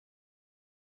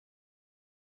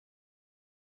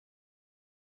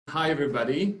Hi,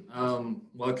 everybody.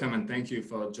 Welcome and thank you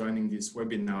for joining this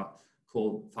webinar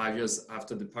called 5 Years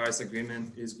After the Paris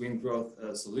Agreement, Is Green Growth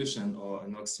a Solution or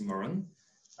an Oxymoron?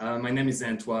 My name is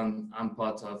Antoine. I'm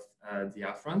part of the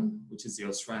AFRAN, which is the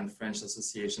Australian-French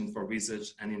Association for Research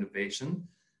and Innovation.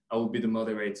 I will be the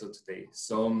moderator today.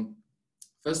 So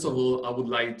first of all, I would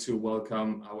like to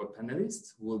welcome our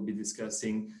panelists who will be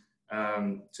discussing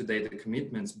today the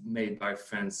commitments made by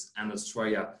France and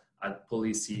Australia at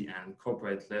policy and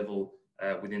corporate level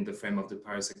within the frame of the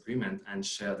Paris Agreement and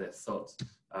share their thoughts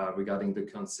regarding the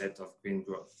concept of green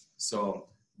growth. So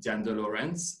Diane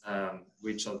Delaurens,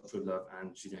 Richard Proudlove,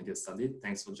 and Julien Gestaldi,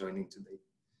 thanks for joining today.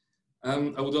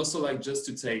 I would also like just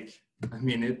to take a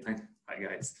minute, hi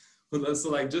guys, would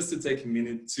also like just to take a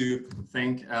minute to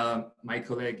thank my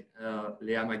colleague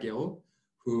Léa Maguero,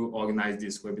 who organized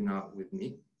this webinar with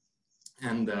me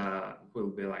and who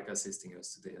will be assisting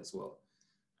us today as well.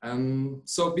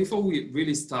 So before we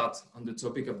really start on the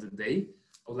topic of the day,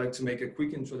 I would like to make a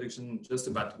quick introduction just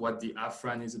about what the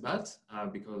AFRAN is about,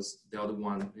 because they are the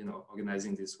one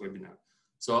organizing this webinar.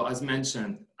 So as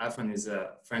mentioned, AFRAN is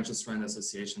a French-Australian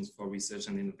Association for Research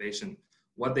and Innovation.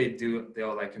 What they do, they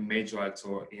are like a major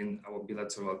actor in our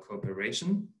bilateral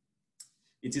cooperation.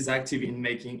 It is active in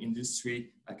making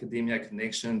industry, academia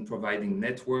connection, providing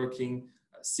networking,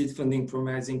 seed funding,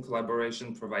 promising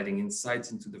collaboration, providing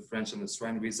insights into the French and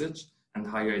Australian research and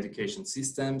higher education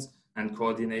systems, and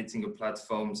coordinating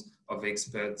platforms of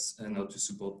experts to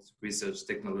support research,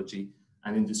 technology,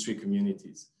 and industry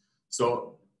communities.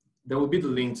 So there will be the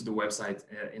link to the website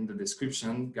in the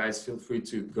description. Guys, feel free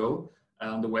to go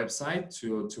on the website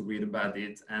to read about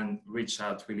it and reach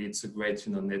out. Really, it's a great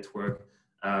network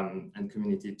and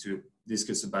community to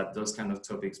discuss about those kind of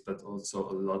topics, but also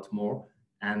a lot more,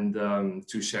 and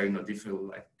to share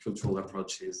different cultural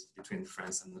approaches between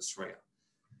France and Australia.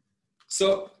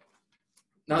 So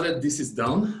now that this is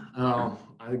done,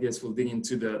 I guess we'll dig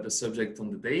into the subject on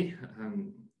the day.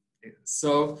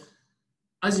 So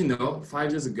as you know, 5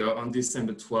 years ago on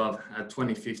December 12,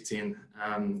 2015,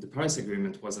 the Paris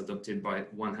Agreement was adopted by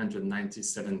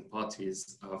 197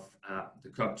 parties of the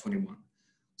COP21.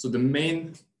 So the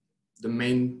main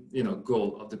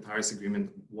goal of the Paris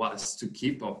Agreement was to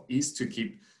keep, or is to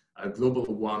keep, global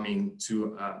warming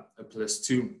to a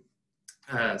 +2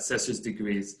 Celsius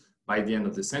degrees by the end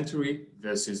of the century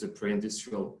versus the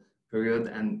pre-industrial period,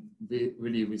 and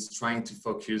really was trying to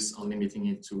focus on limiting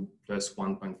it to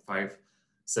 +1.5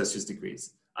 Celsius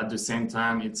degrees. At the same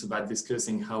time, it's about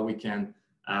discussing how we can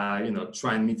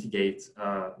try and mitigate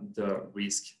the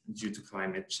risk due to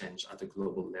climate change at a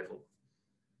global level.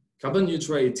 Carbon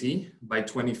neutrality by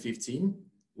 2015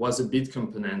 was a big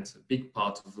component, a big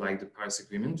part of the Paris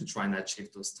Agreement to try and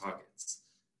achieve those targets.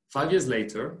 5 years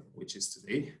later, which is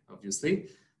today, obviously,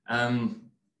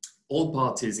 all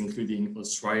parties, including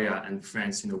Australia and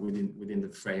France, within the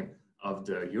frame of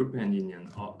the European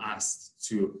Union, are asked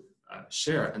to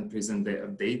share and present their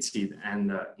updated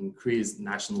and increased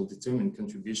national determined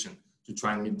contribution to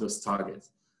try and meet those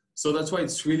targets. So that's why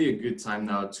it's really a good time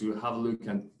now to have a look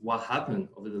at what happened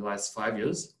over the last 5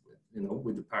 years,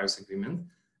 with the Paris Agreement,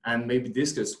 and maybe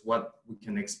discuss what we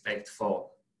can expect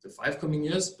for the 5 coming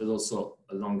years, but also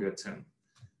a longer term.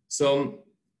 So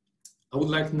I would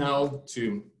like now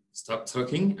to stop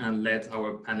talking and let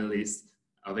our panelists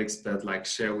of experts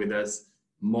share with us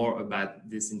more about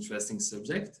this interesting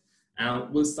subject.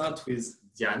 And we'll start with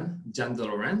Diane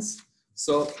Delaurens.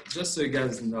 So just so you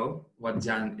guys know what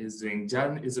Diane is doing,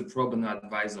 Diane is a pro bono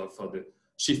advisor for the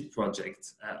SHIFT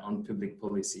project on public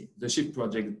policy. The SHIFT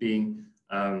project being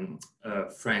a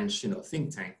French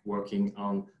think tank working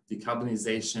on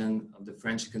decarbonization of the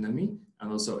French economy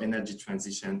and also energy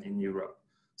transition in Europe.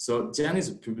 So Diane is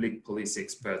a public policy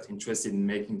expert interested in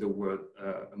making the world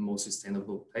a more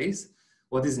sustainable place.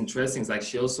 What is interesting is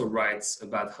she also writes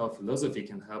about how philosophy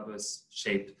can help us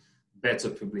shape better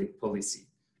public policy.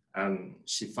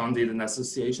 She founded an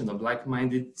association of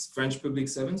like-minded French public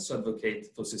servants to advocate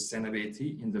for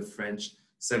sustainability in the French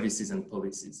services and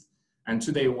policies. And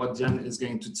today what Diane is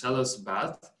going to tell us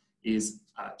about is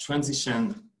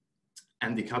transition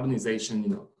and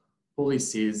decarbonization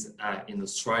policies in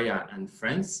Australia and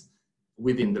France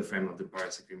within the frame of the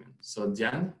Paris Agreement. So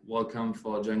Diane, welcome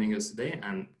for joining us today,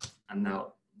 and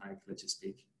now I let you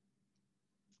speak.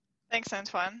 Thanks,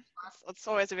 Antoine. It's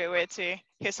always a bit weird to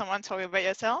hear someone talk about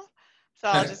yourself. So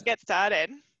I'll just get started.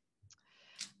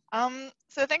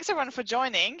 So thanks everyone for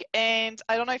joining. And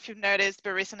I don't know if you've noticed,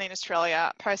 but recently in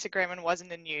Australia, Paris Agreement was in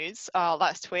the news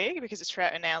last week because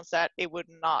Australia announced that it would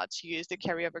not use the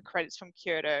carryover credits from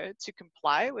Kyoto to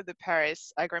comply with the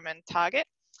Paris Agreement target.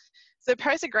 So the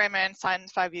Paris Agreement signed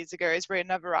 5 years ago is really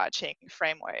an overarching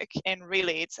framework, and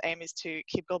really its aim is to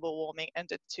keep global warming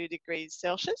under 2 degrees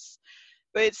Celsius.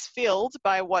 But it's fueled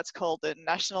by what's called the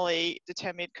nationally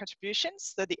determined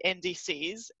contributions, so the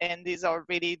NDCs, and these are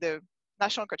really the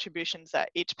national contributions that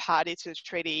each party to the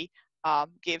treaty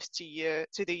gives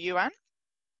to the UN.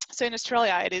 So in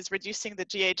Australia, it is reducing the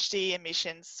GHG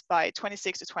emissions by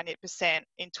 26 to 28%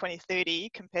 in 2030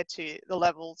 compared to the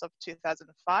levels of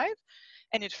 2005.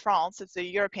 And in France, it's a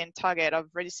European target of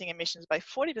reducing emissions by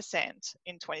 40%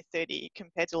 in 2030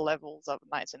 compared to the levels of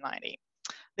 1990.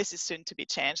 This is soon to be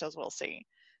changed, as we'll see.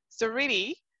 So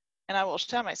really, and I will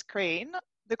share my screen,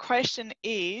 the question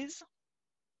is,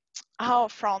 how are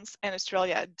France and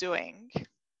Australia doing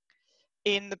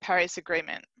in the Paris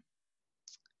Agreement?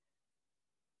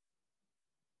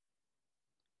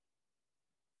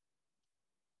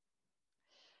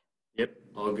 Yep,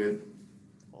 all good.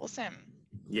 Awesome.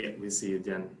 Yeah, we see you,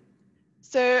 Diane.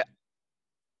 So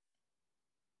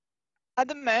at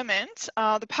the moment,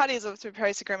 the parties of the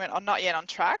Paris Agreement are not yet on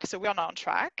track, so we are not on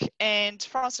track. And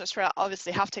France and Australia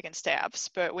obviously have taken steps,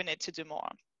 but we need to do more.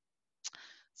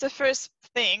 So first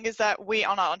thing is that we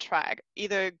are not on track,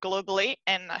 either globally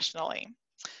and nationally.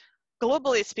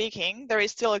 Globally speaking, there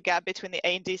is still a gap between the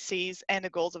NDCs and the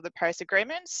goals of the Paris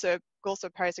Agreement. So goals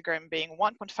of the Paris Agreement being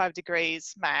 1.5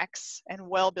 degrees max and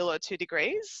well below 2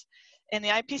 degrees. And the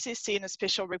IPCC in a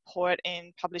special report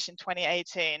published in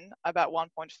 2018 about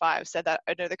 1.5 said that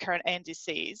under the current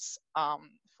NDCs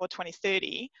for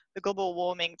 2030, the global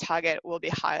warming target will be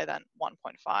higher than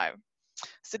 1.5.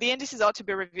 So the NDCs are to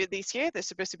be reviewed this year. They're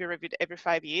supposed to be reviewed every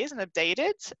 5 years and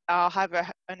updated. However,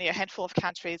 only a handful of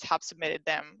countries have submitted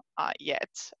them yet.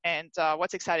 And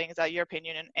what's exciting is that European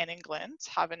Union and England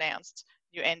have announced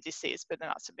new NDCs, but they're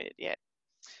not submitted yet.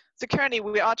 So currently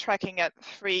we are tracking at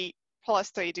 3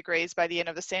 + 3 degrees by the end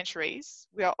of the centuries.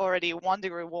 We are already 1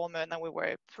 degree warmer than we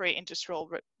were pre-industrial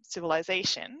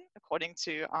civilization, according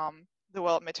to the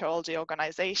World Meteorology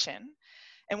Organization.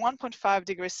 And 1.5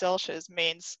 degrees Celsius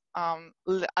means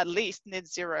at least net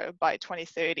zero by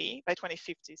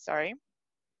 2050, sorry.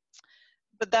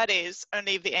 But that is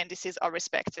only if the NDCs are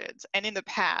respected. And in the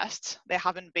past, they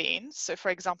haven't been. So for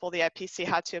example, the IPCC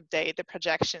had to update the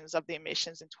projections of the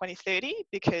emissions in 2030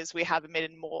 because we have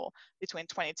emitted more between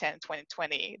 2010 and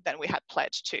 2020 than we had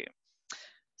pledged to.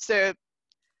 So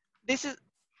this is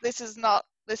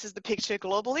the picture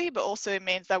globally, but also it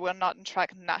means that we're not on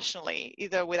track nationally,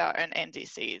 either with our own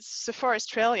NDCs. So for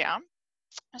Australia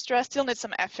still needs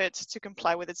some effort to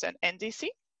comply with its own NDC.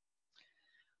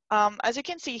 As you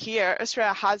can see here,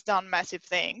 Australia has done massive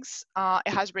things.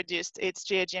 It has reduced its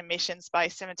GHG emissions by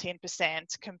 17%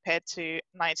 compared to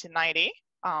 1990,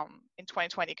 in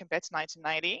 2020 compared to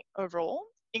 1990 overall,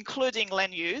 including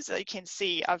land use. You can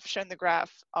see I've shown the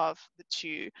graph of the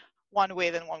two, one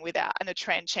with and one without, and the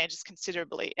trend changes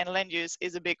considerably. And land use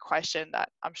is a big question that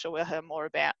I'm sure we'll hear more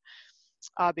about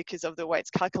because of the way it's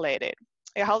calculated.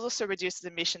 It has also reduced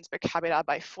its emissions per capita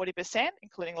by 40%,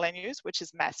 including land use, which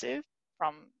is massive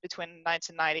from between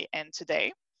 1990 and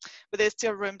today. But there's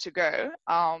still room to go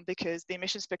because the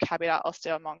emissions per capita are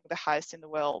still among the highest in the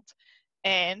world.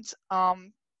 And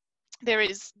there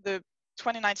is the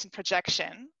 2019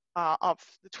 projection of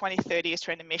the 2030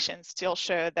 Australian emissions still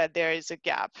show that there is a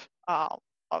gap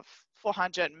of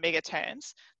 400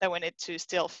 megatons that we need to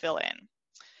still fill in.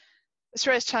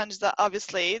 Australia's challenge is that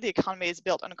obviously the economy is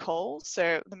built on coal,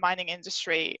 so the mining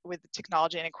industry with the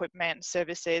technology and equipment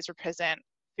services represent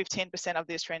 15% of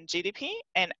the Australian GDP,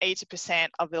 and 80%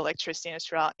 of the electricity in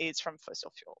Australia is from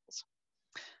fossil fuels.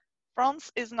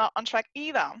 France is not on track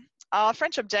either. Our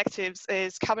French objectives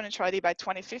is carbon neutrality by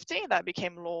 2050, that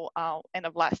became law end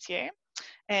of last year,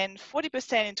 and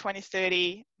 40% in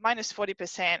 2030, minus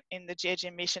 40% in the GHG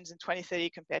emissions in 2030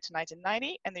 compared to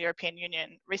 1990, and the European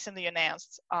Union recently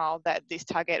announced that this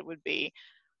target would be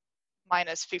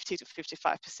minus 50 to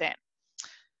 55%.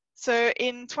 So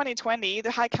in 2020,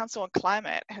 the High Council on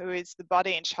Climate, who is the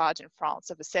body in charge in France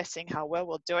of assessing how well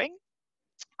we're doing,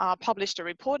 published a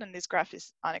report, and this graph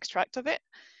is an extract of it,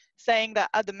 saying that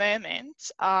at the moment,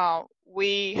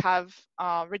 we have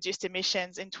reduced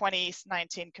emissions in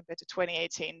 2019 compared to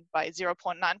 2018 by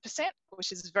 0.9%,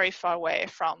 which is very far away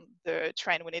from the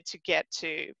trend we need to get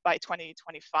to by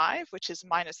 2025, which is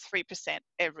minus 3%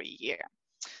 every year.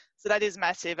 So that is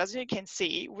massive. As you can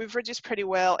see, we've reduced pretty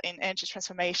well in energy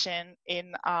transformation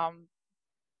in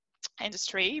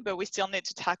industry, but we still need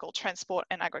to tackle transport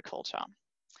and agriculture.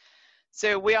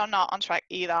 So we are not on track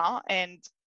either, and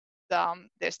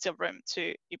there's still room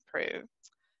to improve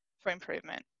for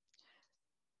improvement.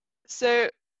 So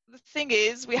the thing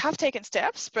is, we have taken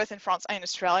steps both in France and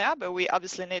Australia, but we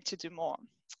obviously need to do more.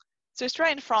 So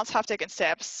Australia and France have taken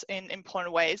steps in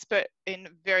important ways, but in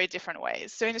very different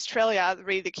ways. So in Australia,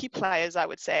 really the key players, I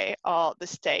would say, are the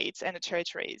states and the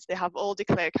territories. They have all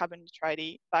declared carbon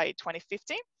neutrality by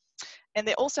 2050. And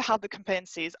they also have the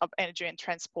competencies of energy and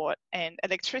transport, and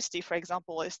electricity, for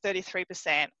example, is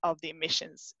 33% of the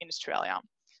emissions in Australia.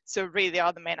 So really they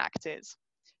are the main actors.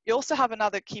 You also have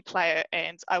another key player,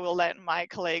 and I will let my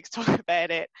colleagues talk about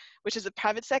it, which is the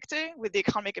private sector with the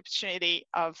economic opportunity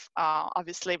of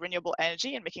obviously renewable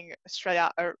energy and making Australia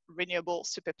a renewable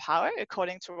superpower,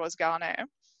 according to Rose Garner.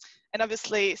 And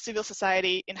obviously civil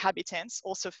society inhabitants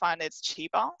also find it's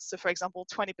cheaper. So for example,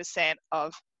 20%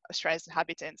 of Australia's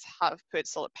inhabitants have put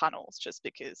solar panels just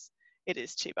because it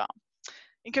is cheaper.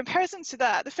 In comparison to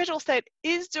that, the federal state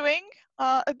is doing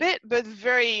a bit, but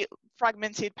very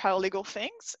fragmented paralegal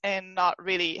things and not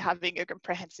really having a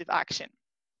comprehensive action.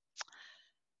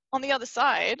 On the other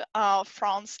side,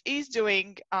 France is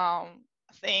doing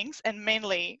things, and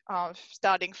mainly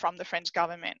starting from the French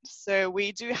government. So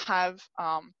we do have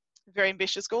very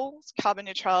ambitious goals, carbon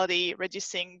neutrality,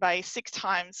 reducing by 6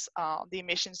 times the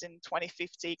emissions in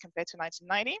 2050 compared to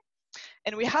 1990.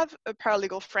 And we have a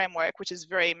paralegal framework, which is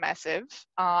very massive.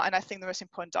 And I think the most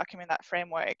important document in that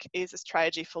framework is a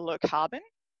strategy for low carbon,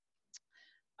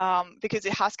 because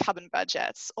it has carbon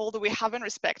budgets, although we haven't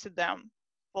respected them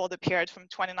for the period from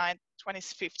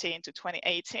 2015 to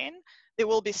 2018. They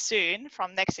will be soon,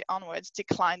 from next year onwards,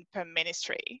 declined per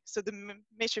ministry. So the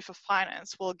Ministry for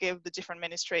Finance will give the different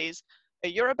ministries a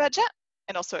Euro budget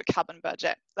and also a carbon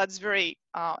budget. That's very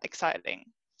exciting.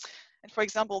 And for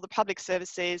example, the public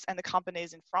services and the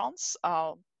companies in France,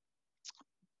 above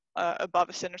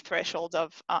a certain threshold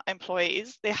of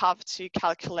employees, they have to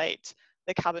calculate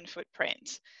the carbon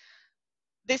footprint.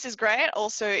 This is great.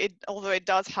 Also, although it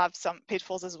does have some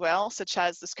pitfalls as well, such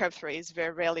as the scope 3 is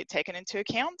very rarely taken into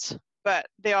account, but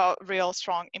there are real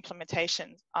strong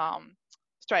implementation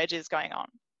strategies going on.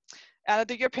 At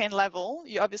the European level,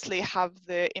 you obviously have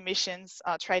the emissions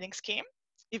trading scheme,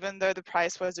 even though the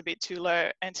price was a bit too low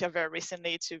until very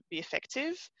recently to be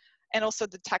effective, and also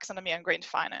the taxonomy on green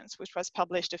finance, which was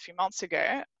published a few months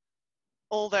ago,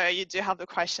 although you do have the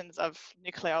questions of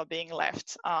nuclear being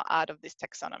left out of this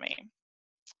taxonomy.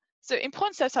 So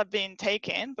important steps have been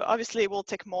taken, but obviously it will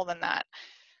take more than that.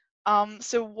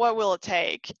 So what will it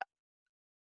take?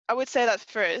 I would say that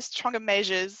first, stronger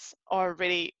measures are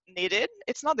really needed.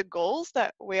 It's not the goals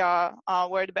that we are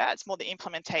worried about, it's more the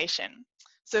implementation.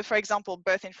 So for example,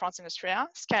 both in France and Australia,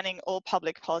 scanning all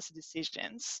public policy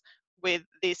decisions with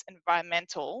this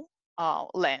environmental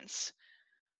lens.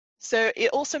 So it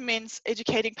also means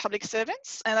educating public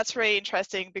servants, and that's really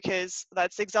interesting because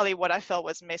that's exactly what I felt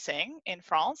was missing in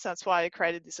France. That's why I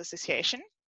created this association.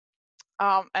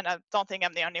 And I don't think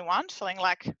I'm the only one feeling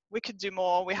like we could do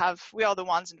more. We are the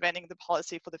ones inventing the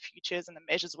policy for the futures and the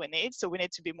measures we need. So we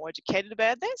need to be more educated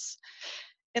about this.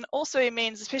 And also it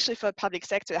means, especially for the public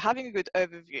sector, having a good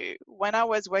overview. When I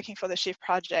was working for the Shift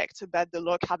project about the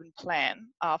low carbon plan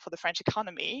for the French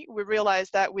economy, we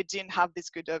realized that we didn't have this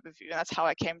good overview. And that's how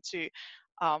I came to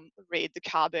read the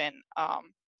carbon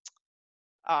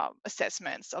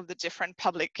assessments of the different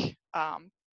public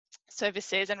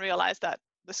services and realized that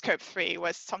the scope 3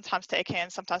 was sometimes taken,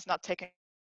 sometimes not taken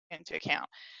into account.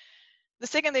 The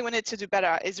second thing we need to do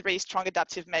better is really strong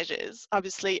adaptive measures.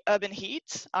 Obviously, urban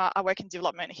heat, I work in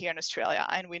development here in Australia,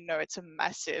 and we know it's a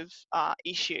massive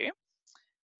issue.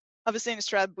 Obviously in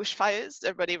Australia, bushfires,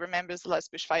 everybody remembers the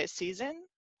last bushfire season.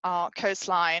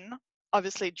 Coastline,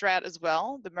 obviously drought as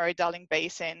well. The Murray-Darling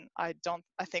Basin, I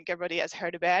think everybody has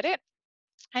heard about it.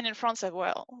 And in France as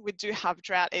well, we do have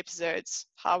drought episodes.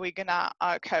 How are we gonna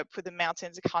cope with the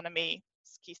mountains economy,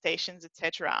 ski stations,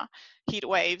 etc., heat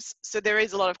waves? So there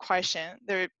is a lot of questions.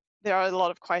 There are a lot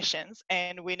of questions,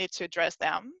 and we need to address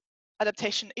them.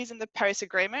 Adaptation is in the Paris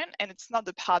Agreement, and it's not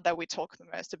the part that we talk the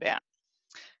most about.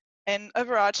 And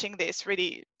overarching this,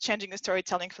 really changing the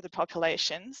storytelling for the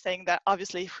population, saying that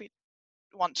obviously if we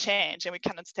want change and we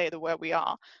cannot stay the way we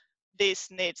are, this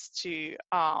needs to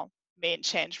mean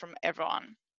change from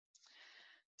everyone.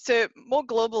 So more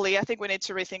globally, I think we need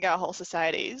to rethink our whole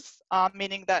societies,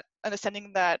 meaning that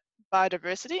understanding that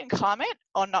biodiversity and climate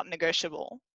are not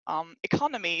negotiable.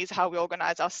 Economy is how we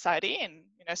organize our society, and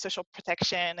social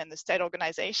protection and the state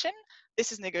organization.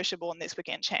 This is negotiable and this we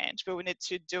can change, but we need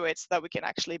to do it so that we can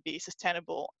actually be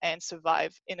sustainable and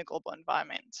survive in a global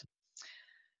environment.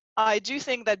 I do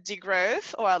think that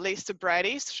degrowth, or at least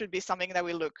sobriety, should be something that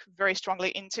we look very strongly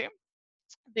into,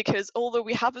 because although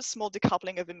we have a small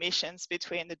decoupling of emissions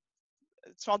between the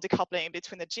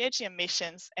GHG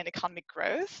emissions and economic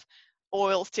growth,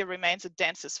 oil still remains the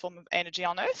densest form of energy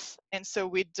on Earth. And so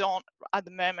we don't, at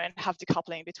the moment, have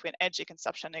decoupling between energy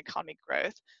consumption and economic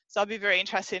growth. So I'll be very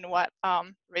interested in what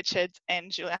Richard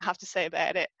and Julian have to say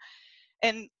about it.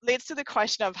 And leads to the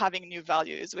question of having new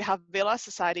values. We have built our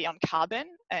society on carbon,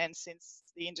 and since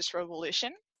the Industrial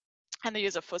Revolution, and the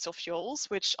use of fossil fuels,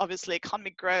 which obviously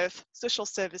economic growth, social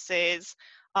services,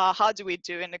 how do we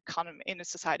do in a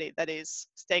society that is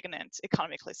stagnant,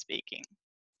 economically speaking?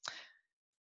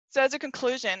 So as a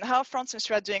conclusion, how are France and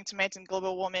Australia doing to maintain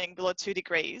global warming below 2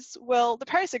 degrees? Well, the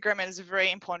Paris Agreement is a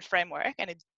very important framework, and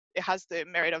it has the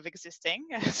merit of existing,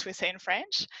 as we say in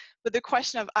French. But the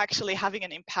question of actually having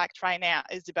an impact right now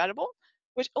is debatable,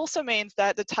 which also means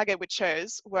that the target we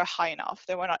chose were high enough.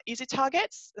 They were not easy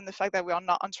targets, and the fact that we are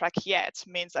not on track yet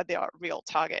means that they are real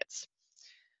targets.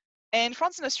 And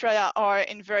France and Australia are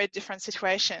in very different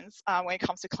situations when it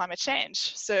comes to climate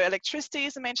change. So electricity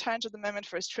is the main challenge at the moment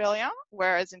for Australia,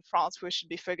 whereas in France, we should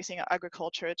be focusing on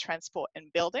agriculture, transport,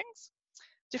 and buildings.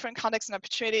 Different contexts and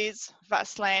opportunities,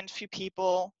 vast land, few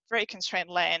people, very constrained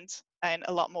land, and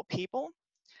a lot more people.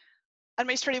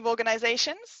 Administrative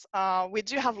organizations, we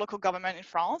do have local government in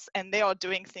France, and they are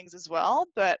doing things as well,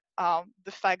 but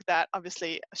the fact that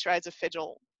obviously Australia is a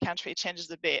federal country changes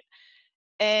a bit.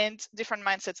 And different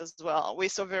mindsets as well. We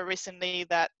saw very recently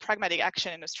that pragmatic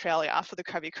action in Australia for the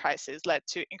COVID crisis led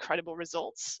to incredible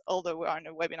results, although we're on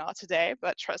a webinar today,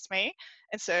 but trust me.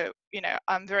 And so, you know,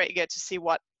 I'm very eager to see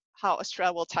how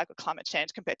Australia will tackle climate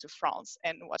change compared to France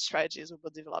and what strategies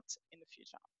will be developed in the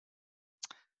future.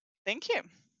 Thank you.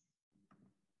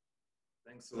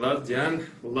 Thanks a lot, Diane.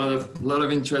 A lot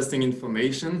of interesting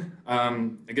information.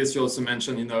 I guess you also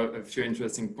mentioned, you know, a few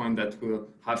interesting points that we'll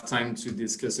have time to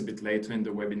discuss a bit later in the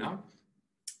webinar.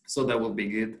 So that will be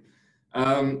good.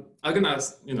 I'm gonna,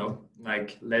 you know,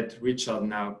 like let Richard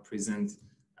now present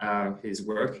his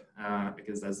work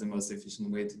because that's the most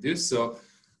efficient way to do. So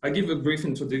I'll give a brief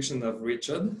introduction of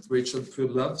Richard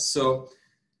Proudlove. So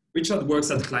Richard works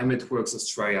at ClimateWorks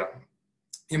Australia.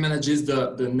 He manages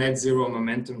the Net Zero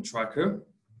Momentum Tracker,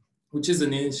 which is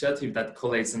an initiative that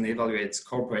collates and evaluates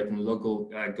corporate and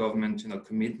local government, you know,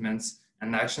 commitments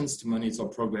and actions to monitor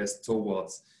progress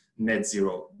towards net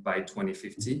zero by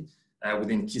 2050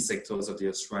 within key sectors of the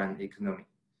Australian economy.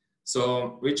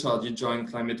 So, Richard, you joined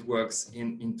ClimateWorks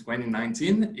in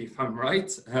 2019, if I'm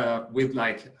right, with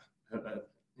like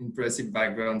impressive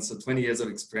background. So 20 years of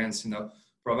experience, you know,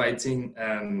 providing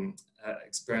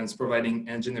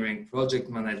engineering, project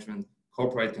management,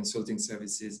 corporate consulting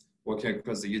services, working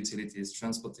across the utilities,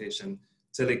 transportation,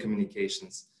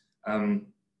 telecommunications.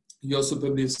 You also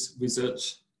published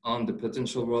research on the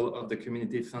potential role of the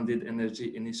community-funded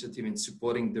energy initiative in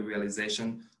supporting the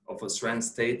realization of Australian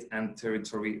state and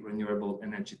territory renewable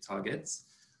energy targets.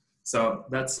 So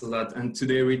that's a lot. And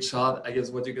today, Richard, I guess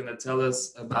what you're gonna tell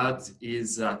us about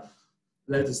is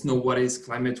let us know what is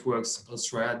ClimateWorks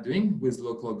Australia doing with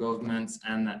local governments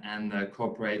and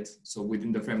corporate, so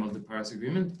within the frame of the Paris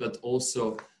Agreement, but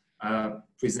also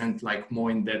present like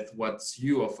more in depth what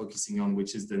you are focusing on,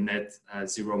 which is the Net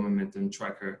Zero Momentum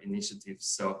Tracker initiative.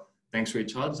 So thanks,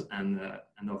 Richard, and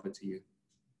over to you.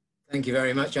 Thank you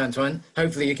very much, Antoine.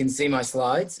 Hopefully you can see my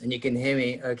slides and you can hear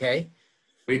me okay.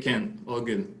 We can, all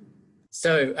good.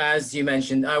 So as you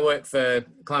mentioned, I work for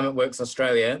ClimateWorks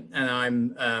Australia, and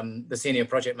I'm the senior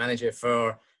project manager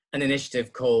for an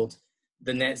initiative called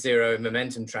the Net Zero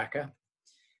Momentum Tracker.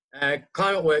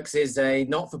 ClimateWorks is a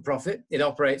not-for-profit. It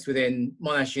operates within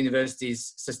Monash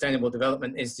University's Sustainable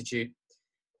Development Institute,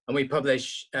 and we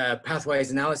publish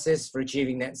pathways analysis for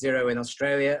achieving net zero in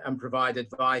Australia and provide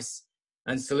advice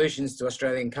and solutions to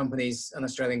Australian companies and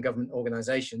Australian government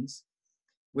organisations.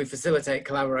 We facilitate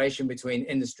collaboration between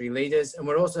industry leaders, and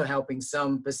we're also helping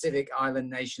some Pacific Island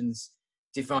nations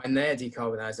define their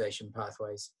decarbonisation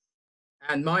pathways.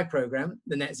 And my program,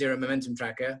 the Net Zero Momentum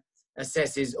Tracker,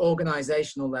 assesses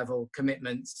organisational level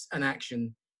commitments and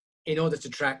action in order to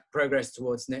track progress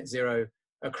towards net zero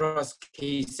across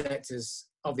key sectors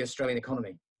of the Australian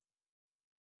economy.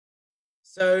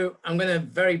 So I'm going to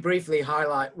very briefly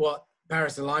highlight what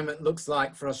Paris alignment looks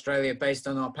like for Australia based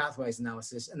on our pathways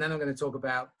analysis. And then I'm going to talk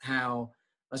about how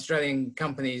Australian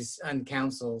companies and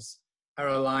councils are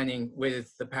aligning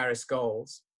with the Paris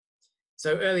goals.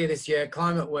 So earlier this year,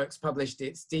 ClimateWorks published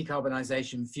its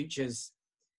Decarbonisation Futures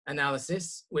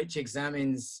analysis, which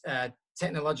examines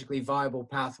technologically viable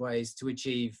pathways to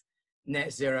achieve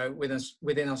net zero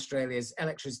within Australia's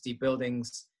electricity,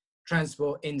 buildings,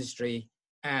 transport, industry,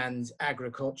 and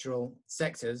agricultural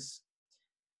sectors.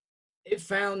 It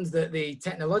found that the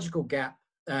technological gap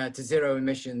to zero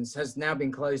emissions has now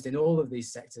been closed in all of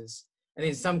these sectors, And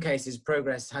in some cases,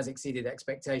 progress has exceeded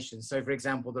expectations. So for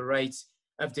example, the rate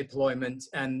of deployment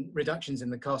and reductions in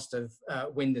the cost of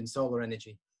wind and solar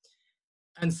energy.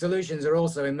 And solutions are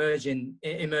also emerging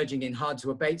in hard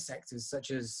to abate sectors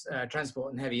such as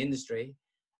transport and heavy industry.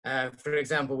 For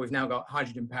example, we've now got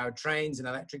hydrogen powered trains and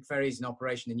electric ferries in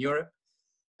operation in Europe,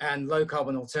 and low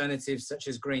carbon alternatives such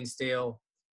as green steel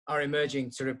are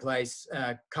emerging to replace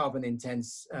carbon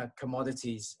intense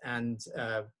commodities and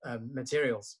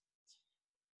materials.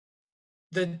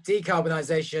 The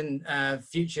decarbonisation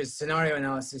futures scenario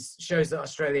analysis shows that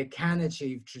Australia can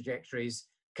achieve trajectories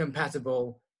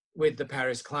compatible with the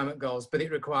Paris climate goals, but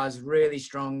it requires really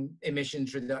strong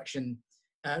emissions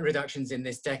reductions in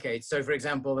this decade. So for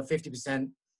example, a 50%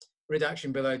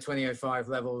 reduction below 2005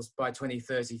 levels by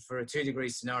 2030 for a 2-degree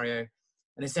scenario,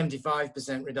 and a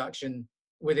 75% reduction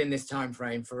within this time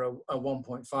frame for a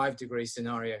 1.5-degree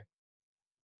scenario.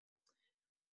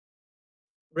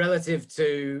 Relative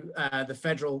to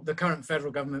the current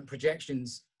federal government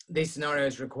projections, these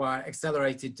scenarios require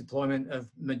accelerated deployment of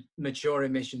mature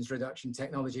emissions reduction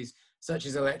technologies such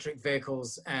as electric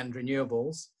vehicles and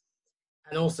renewables,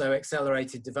 and also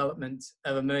accelerated development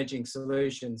of emerging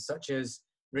solutions such as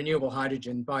renewable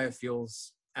hydrogen,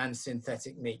 biofuels, and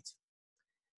synthetic meat.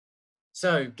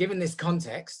 So, given this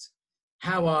context,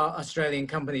 how are Australian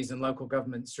companies and local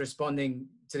governments responding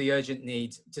to the urgent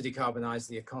need to decarbonise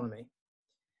the economy?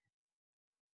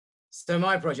 So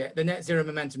my project, the Net Zero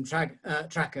Momentum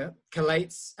Tracker,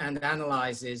 collates and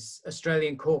analyses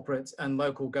Australian corporate and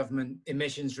local government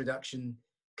emissions reduction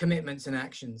commitments and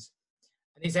actions.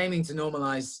 And it's aiming to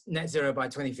normalise net zero by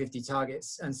 2050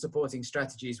 targets and supporting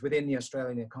strategies within the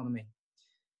Australian economy.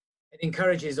 It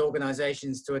encourages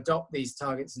organisations to adopt these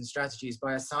targets and strategies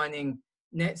by assigning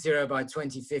net zero by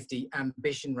 2050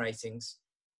 ambition ratings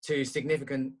to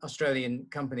significant Australian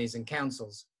companies and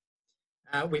councils.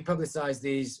 We publicise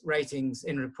these ratings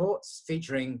in reports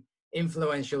featuring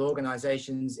influential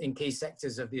organisations in key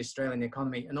sectors of the Australian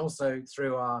economy, and also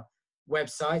through our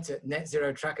website at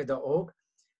netzerotracker.org.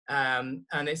 And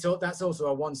that's also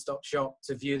a one-stop shop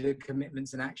to view the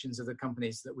commitments and actions of the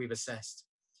companies that we've assessed.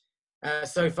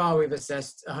 So far, we've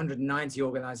assessed 190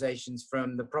 organisations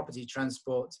from the property,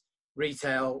 transport,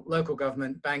 retail, local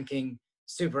government, banking,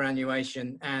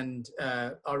 superannuation, and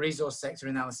our resource sector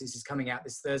analysis is coming out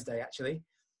this Thursday, actually.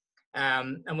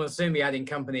 And we'll soon be adding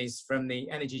companies from the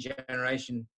energy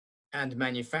generation and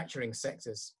manufacturing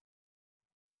sectors.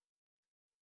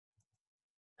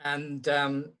 And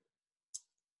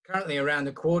currently around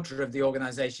a quarter of the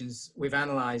organisations we've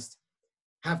analysed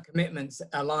have commitments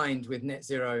aligned with net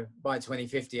zero by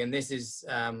 2050. And this is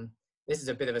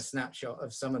a bit of a snapshot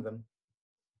of some of them.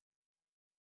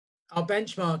 Our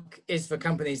benchmark is for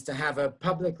companies to have a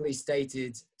publicly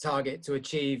stated target to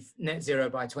achieve net zero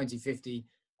by 2050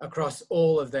 across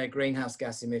all of their greenhouse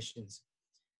gas emissions.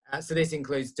 So this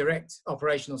includes direct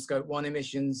operational scope 1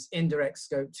 emissions, indirect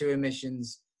scope 2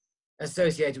 emissions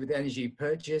associated with energy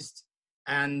purchased,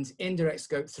 and indirect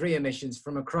scope 3 emissions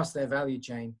from across their value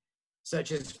chain,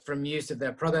 such as from use of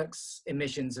their products,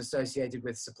 emissions associated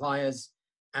with suppliers,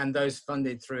 and those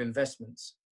funded through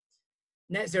investments.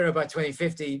 Net zero by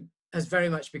 2050 has very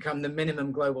much become the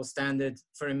minimum global standard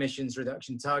for emissions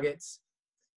reduction targets.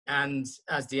 And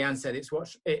as Diane said, it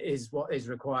is what is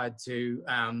required to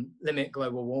limit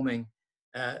global warming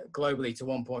globally to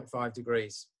 1.5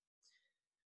 degrees.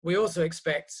 We also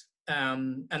expect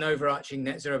an overarching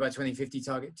net zero by 2050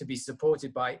 target to be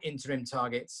supported by interim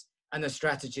targets and a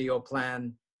strategy or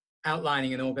plan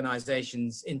outlining an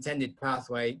organisation's intended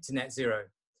pathway to net zero.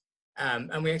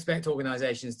 And we expect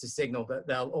organisations to signal that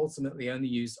they'll ultimately only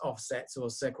use offsets or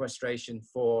sequestration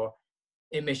for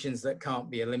emissions that can't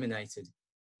be eliminated.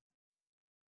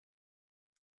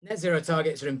 Net zero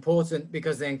targets are important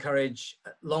because they encourage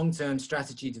long-term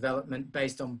strategy development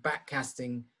based on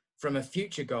backcasting from a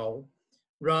future goal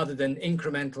rather than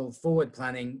incremental forward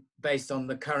planning based on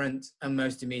the current and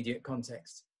most immediate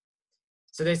context.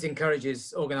 So this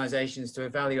encourages organisations to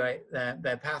evaluate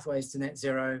their pathways to net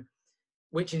zero,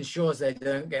 which ensures they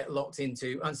don't get locked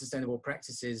into unsustainable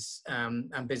practices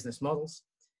and business models.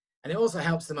 And it also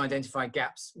helps them identify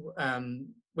gaps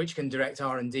which can direct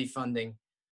R&D funding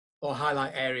or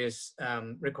highlight areas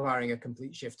requiring a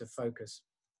complete shift of focus.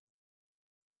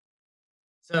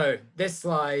 So this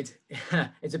slide,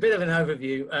 it's a bit of an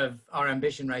overview of our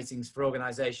ambition ratings for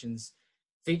organisations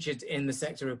featured in the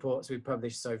sector reports we've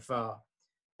published so far.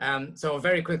 So I'll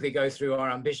very quickly go through our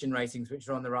ambition ratings, which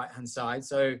are on the right-hand side.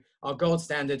 So our gold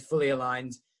standard, fully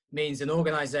aligned, means an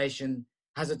organisation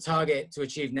has a target to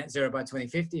achieve net zero by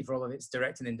 2050 for all of its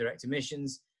direct and indirect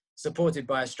emissions, supported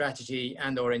by a strategy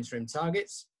and/or interim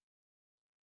targets.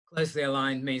 Closely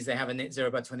aligned means they have a net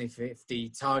zero by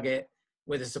 2050 target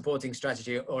with a supporting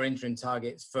strategy or interim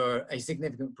targets for a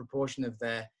significant proportion of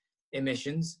their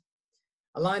emissions.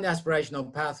 Aligned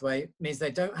aspirational pathway means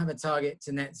they don't have a target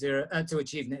to net zero to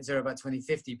achieve net zero by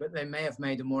 2050, but they may have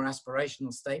made a more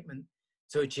aspirational statement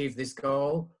to achieve this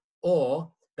goal,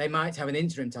 or they might have an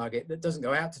interim target that doesn't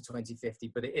go out to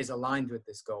 2050, but it is aligned with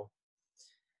this goal.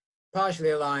 Partially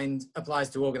aligned applies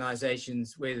to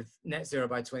organizations with net zero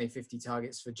by 2050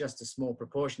 targets for just a small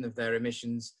proportion of their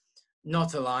emissions.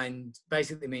 Not aligned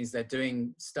basically means they're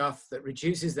doing stuff that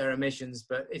reduces their emissions,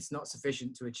 but it's not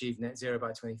sufficient to achieve net zero by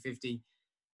 2050.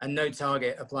 And no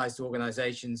target applies to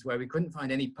organizations where we couldn't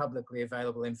find any publicly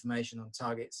available information on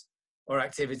targets or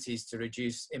activities to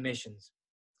reduce emissions.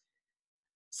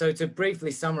 So to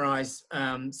briefly summarize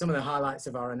some of the highlights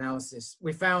of our analysis,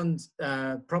 we found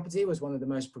property was one of the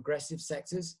most progressive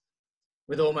sectors,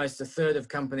 with almost a third of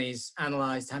companies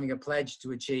analyzed having a pledge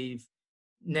to achieve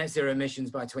net zero emissions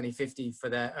by 2050 for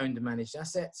their owned and managed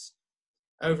assets.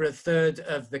 Over a third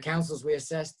of the councils we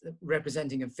assessed,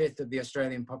 representing a fifth of the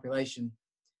Australian population,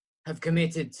 have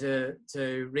committed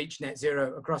to reach net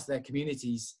zero across their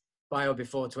communities by or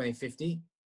before 2050.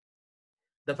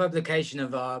 The publication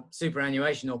of our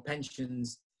superannuation or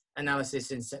pensions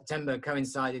analysis in September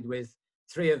coincided with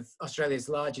 3 of Australia's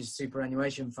largest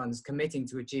superannuation funds committing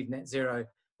to achieve net zero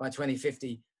by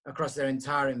 2050 across their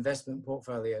entire investment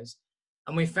portfolios.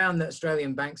 And we found that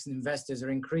Australian banks and investors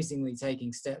are increasingly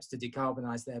taking steps to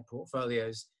decarbonise their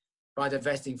portfolios by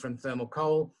divesting from thermal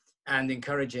coal and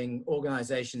encouraging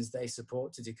organisations they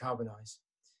support to decarbonise.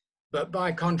 But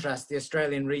by contrast, the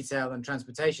Australian retail and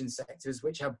transportation sectors,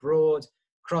 which have broad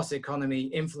cross-economy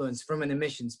influence from an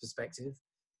emissions perspective,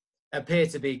 appear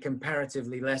to be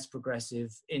comparatively less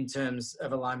progressive in terms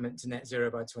of alignment to net zero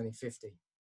by 2050.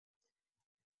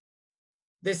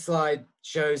 This slide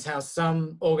shows how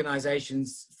some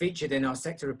organisations featured in our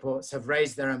sector reports have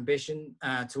raised their ambition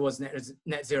towards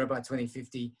net zero by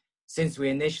 2050 since we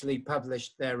initially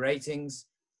published their ratings.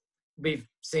 We've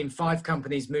seen 5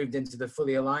 companies moved into the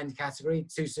fully aligned category,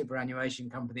 2 superannuation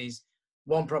companies,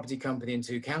 1 property company and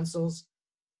 2 councils,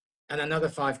 and another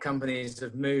 5 companies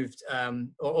have moved,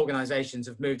 or organisations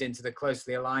have moved into the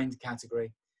closely aligned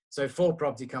category. So 4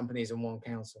 property companies and 1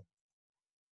 council.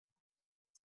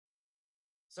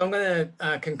 So I'm going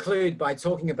to conclude by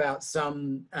talking about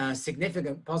some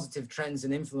significant positive trends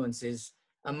and influences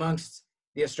amongst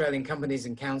the Australian companies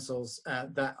and councils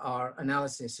that our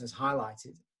analysis has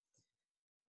highlighted.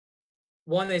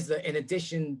 One is that in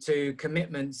addition to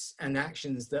commitments and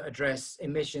actions that address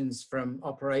emissions from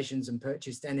operations and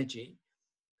purchased energy,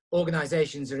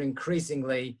 organisations are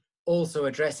increasingly also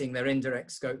addressing their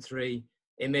indirect Scope 3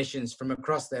 emissions from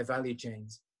across their value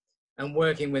chains and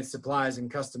working with suppliers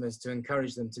and customers to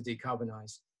encourage them to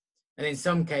decarbonise, and in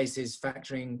some cases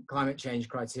factoring climate change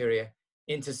criteria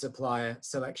into supplier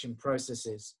selection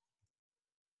processes.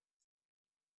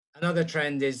 Another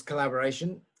trend is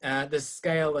collaboration. The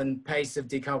scale and pace of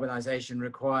decarbonisation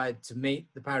required to meet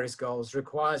the Paris goals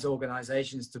requires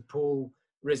organisations to pool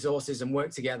resources and work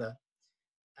together.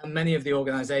 And many of the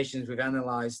organisations we've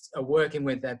analysed are working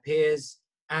with their peers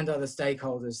and other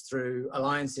stakeholders through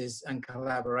alliances and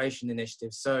collaboration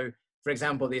initiatives. So, for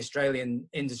example, the Australian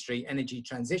Industry Energy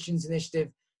Transitions Initiative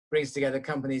brings together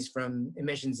companies from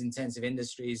emissions-intensive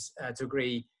industries to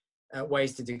agree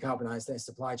ways to decarbonise their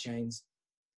supply chains.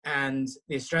 And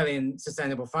the Australian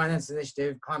Sustainable Finance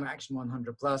Initiative, Climate Action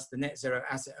 100+, the Net Zero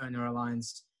Asset Owner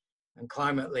Alliance, and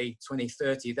ClimateWorks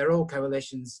 2030, they're all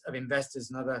coalitions of investors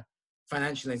and other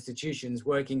financial institutions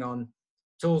working on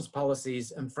tools,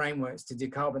 policies, and frameworks to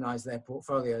decarbonise their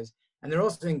portfolios. And they're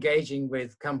also engaging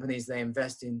with companies they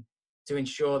invest in to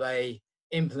ensure they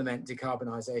implement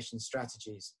decarbonisation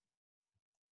strategies.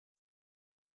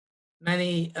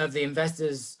 Many of the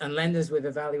investors and lenders we've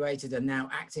evaluated are now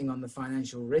acting on the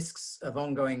financial risks of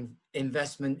ongoing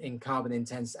investment in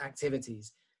carbon-intense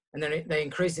activities. And they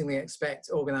increasingly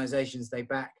expect organisations they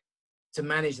back to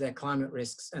manage their climate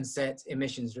risks and set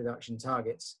emissions reduction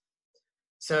targets.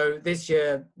 So this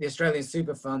year, the Australian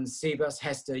super funds, CBUS,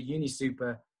 Hester,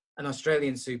 UniSuper, and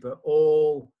Australian Super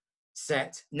all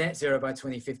set net zero by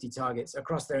 2050 targets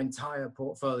across their entire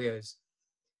portfolios.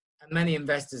 And many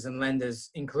investors and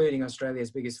lenders, including Australia's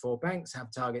biggest 4 banks,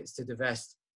 have targets to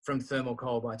divest from thermal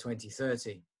coal by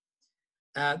 2030.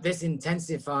 This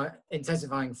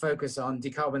intensifying focus on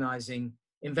decarbonising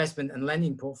investment and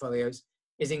lending portfolios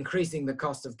is increasing the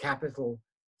cost of capital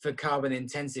for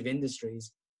carbon-intensive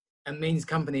industries and means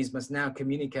companies must now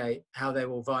communicate how they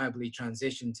will viably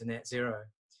transition to net zero.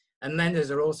 And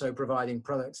lenders are also providing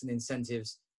products and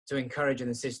incentives to encourage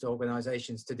and assist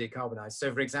organizations to decarbonize.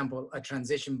 So for example, a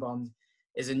transition bond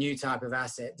is a new type of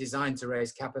asset designed to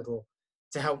raise capital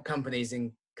to help companies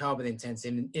in carbon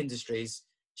intensive industries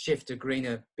shift to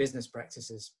greener business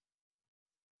practices.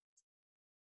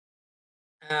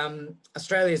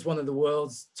 Australia is one of the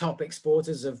world's top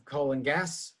exporters of coal and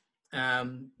gas,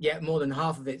 yet more than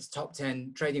half of its top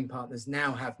 10 trading partners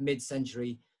now have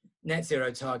mid-century net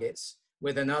zero targets,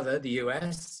 with another, the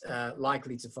US,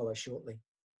 likely to follow shortly.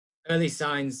 Early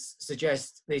signs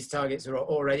suggest these targets are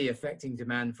already affecting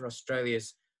demand for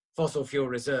Australia's fossil fuel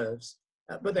reserves,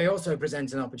 but they also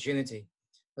present an opportunity.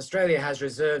 Australia has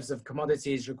reserves of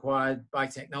commodities required by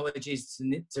technologies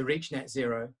to reach net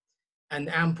zero, and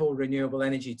ample renewable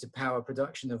energy to power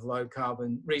production of low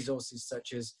carbon resources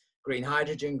such as green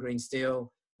hydrogen, green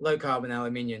steel, low carbon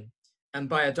aluminium. And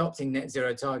by adopting net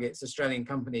zero targets, Australian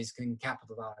companies can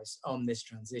capitalize on this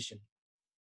transition.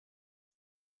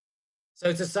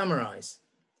 So to summarize,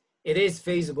 it is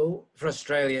feasible for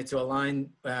Australia to align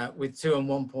with 2 and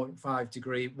 1.5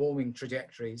 degree warming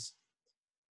trajectories,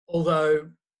 although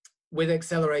with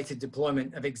accelerated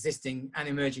deployment of existing and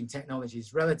emerging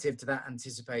technologies relative to that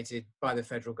anticipated by the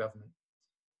federal government.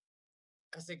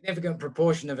 A significant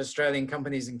proportion of Australian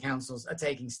companies and councils are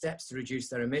taking steps to reduce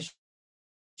their emissions,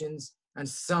 and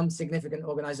some significant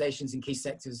organisations in key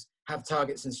sectors have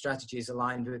targets and strategies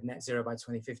aligned with net zero by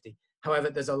 2050. However,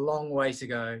 there's a long way to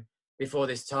go before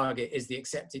this target is the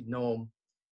accepted norm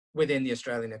within the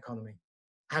Australian economy.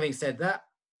 Having said that,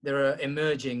 there are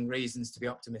emerging reasons to be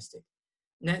optimistic.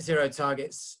 Net zero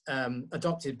targets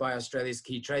adopted by Australia's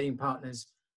key trading partners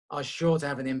are sure to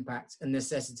have an impact and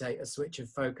necessitate a switch of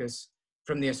focus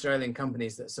from the Australian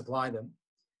companies that supply them.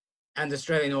 And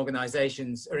Australian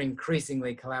organisations are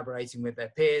increasingly collaborating with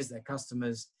their peers, their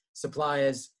customers,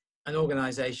 suppliers, and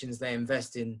organisations they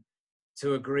invest in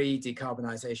to agree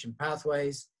decarbonisation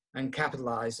pathways and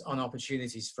capitalise on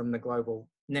opportunities from the global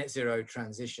net zero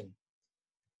transition.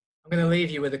 I'm going to leave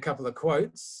you with a couple of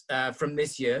quotes from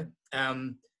this year.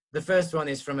 The first one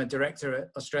is from a director at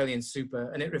Australian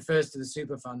Super, and it refers to the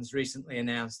super fund's recently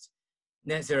announced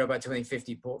net zero by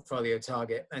 2050 portfolio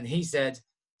target. And he said,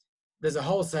 there's a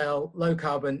wholesale low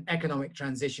carbon economic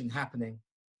transition happening.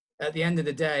 At the end of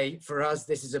the day, for us,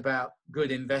 this is about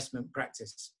good investment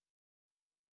practice.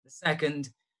 The second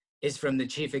is from the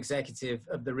chief executive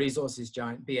of the resources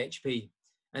giant BHP.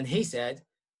 And he said,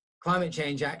 climate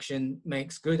change action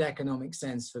makes good economic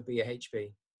sense for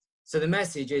BHP. So the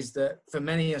message is that for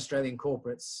many Australian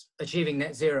corporates, achieving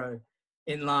net zero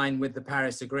in line with the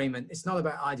Paris Agreement, it's not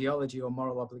about ideology or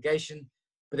moral obligation,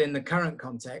 but in the current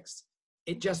context,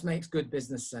 it just makes good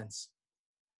business sense.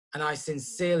 And I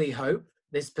sincerely hope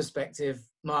this perspective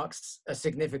marks a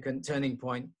significant turning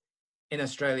point in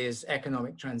Australia's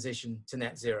economic transition to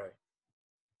net zero.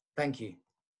 Thank you.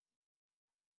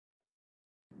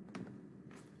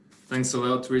 Thanks a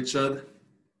lot, Richard.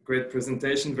 Great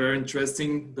presentation, very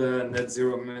interesting. The net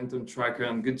zero momentum tracker,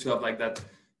 and good to have like that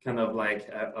kind of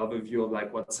like overview of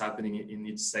like what's happening in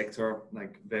each sector,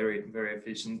 like very, very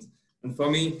efficient. And for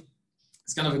me,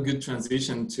 it's kind of a good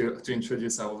transition to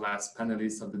introduce our last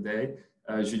panelist of the day,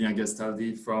 Julien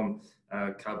Gastaldi from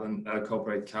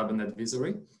Corporate Carbon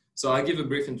Advisory. So I'll give a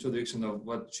brief introduction of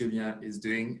what Julien is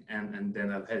doing, and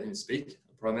then I'll let him speak,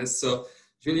 I promise. So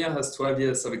Julien has 12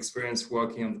 years of experience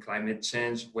working on climate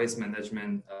change, waste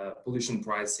management, pollution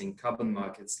pricing, carbon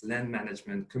markets, land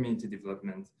management, community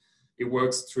development. He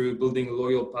works through building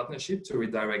loyal partnership to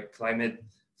redirect climate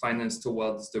finance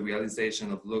towards the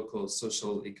realization of local,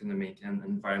 social, economic, and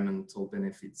environmental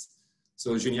benefits.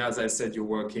 So Julien, as I said, you're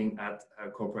working at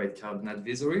Corporate Carbon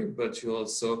Advisory, but you're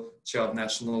also chair of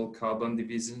National Carbon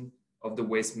Division of the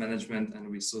Waste Management and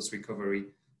Resource Recovery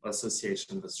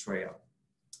Association of Australia.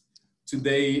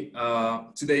 Today,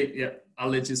 yeah, I'll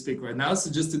let you speak right now.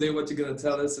 So just today, what you're going to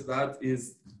tell us about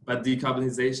is about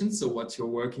decarbonization. So what you're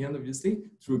working on, obviously,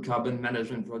 through carbon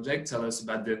management project. Tell us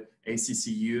about the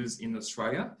ACCUs in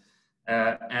Australia,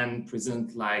 and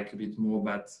present like a bit more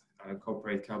about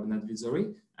Corporate Carbon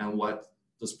Advisory and what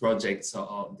those projects are,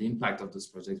 or the impact of those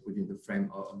projects within the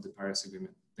frame of the Paris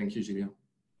Agreement. Thank you, Julien.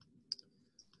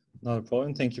 Not a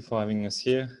problem. Thank you for having us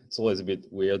here. It's always a bit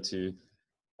weird to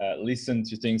listen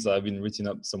to things that have been written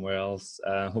up somewhere else.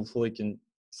 Hopefully you can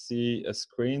see a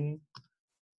screen.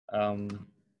 And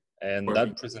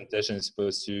that presentation is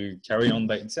supposed to carry on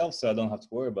by itself, so I don't have to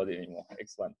worry about it anymore.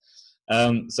 Excellent.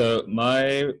 So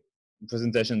my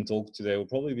presentation talk today will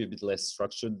probably be a bit less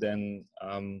structured than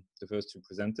the first two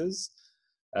presenters,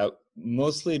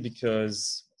 mostly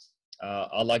because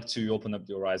I'd like to open up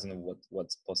the horizon of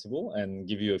what's possible and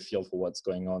give you a feel for what's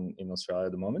going on in Australia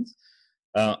at the moment.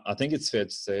 I think it's fair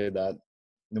to say that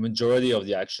the majority of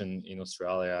the action in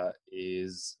Australia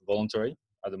is voluntary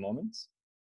at the moment.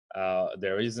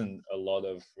 There isn't a lot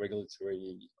of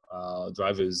regulatory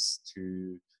drivers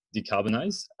to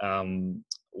decarbonize.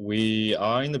 We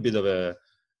are in a bit of a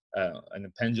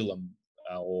pendulum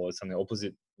or something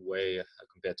opposite way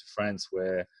compared to France,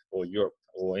 or Europe,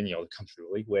 or any other country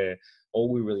really, where all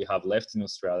we really have left in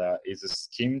Australia is a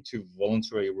scheme to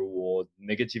voluntarily reward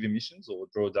negative emissions or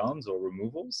drawdowns or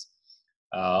removals.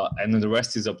 And then the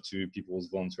rest is up to people's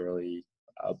voluntarily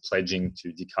pledging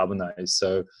to decarbonize.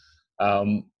 So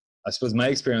I suppose my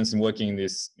experience in working in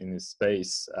this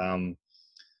space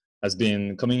has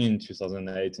been coming in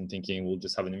 2008 and thinking we'll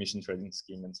just have an emission trading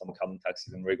scheme and some carbon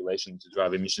taxes and regulation to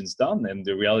drive emissions down. And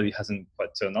the reality hasn't quite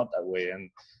turned out that way. And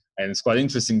it's quite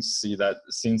interesting to see that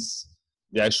since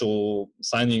the actual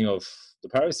signing of the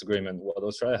Paris Agreement, what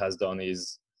Australia has done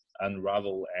is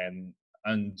unravel and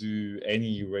undo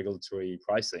any regulatory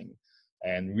pricing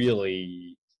and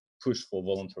really push for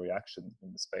voluntary action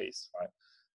in the space, right?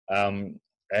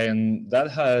 And that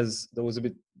was a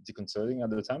bit disconcerting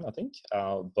at the time, I think,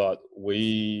 but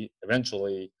we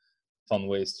eventually found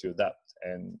ways to adapt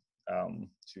and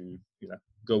to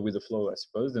go with the flow, I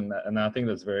suppose, and I think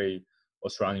that's very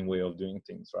Australian way of doing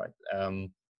things, right?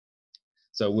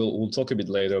 So we'll talk a bit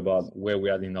later about where we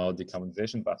are in our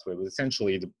decarbonization pathway, but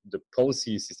essentially the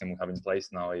policy system we have in place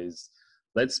now is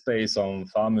let's space on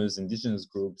farmers, indigenous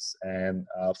groups, and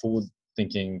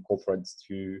forward-thinking corporates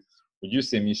to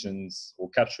reduce the emissions or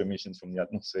capture emissions from the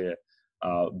atmosphere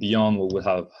beyond what would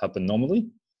have happened normally.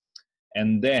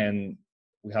 And then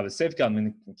we have a safeguard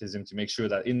mechanism to make sure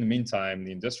that in the meantime,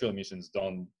 the industrial emissions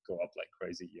don't go up like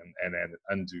crazy and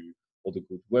undo all the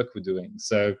good work we're doing.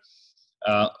 So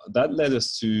that led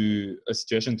us to a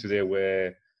situation today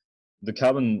where the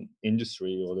carbon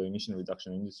industry or the emission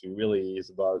reduction industry really is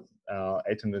about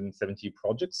 870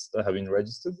 projects that have been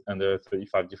registered under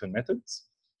 35 different methods.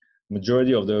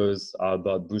 Majority of those are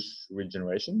about bush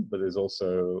regeneration, but there's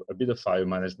also a bit of fire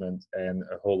management and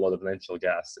a whole lot of landfill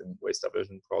gas and waste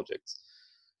diversion projects.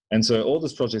 And so all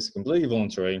those projects are completely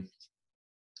voluntary.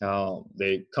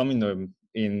 They come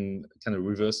in kind of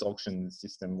reverse auction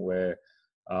system where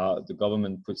the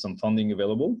government puts some funding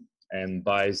available and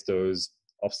buys those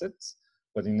offsets.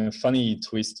 But in a funny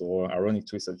twist, or ironic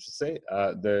twist, I should say,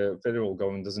 the federal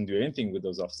government doesn't do anything with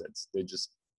those offsets. They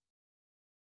just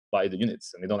buy the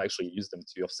units and they don't actually use them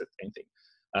to offset anything.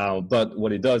 But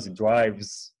what it does, it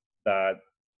drives that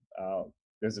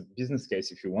there's a business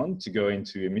case, if you want, to go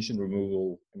into emission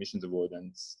removal, emissions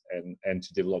avoidance, and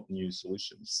to develop new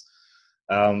solutions.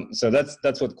 So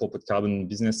that's what corporate carbon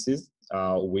business is.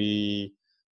 We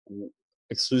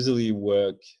exclusively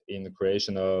work in the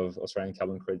creation of Australian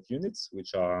carbon credit units,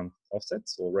 which are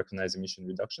offsets or recognized emission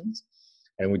reductions.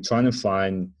 And we're trying to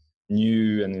find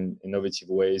new and innovative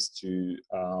ways to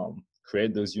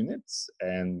create those units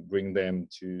and bring them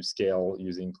to scale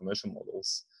using commercial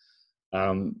models.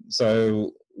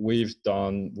 So we've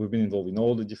been involved in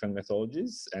all the different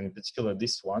methodologies, and in particular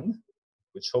this one,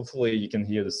 which hopefully you can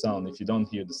hear the sound. If you don't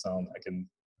hear the sound, I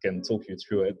can talk you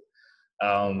through it.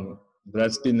 But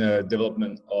that's been a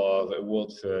development of a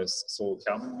world first soil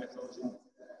carbon methodology.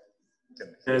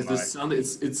 Yes, the sound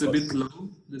it's a bit low.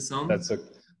 The sound.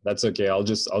 That's okay. I'll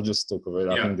just talk over it.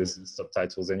 Yeah. I think there's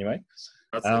subtitles anyway.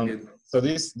 That's okay. So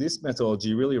this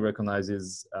methodology really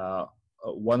recognizes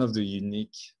one of the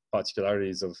unique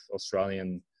particularities of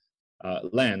Australian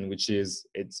land, which is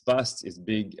it's vast, it's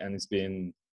big, and it's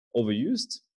been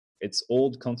overused. It's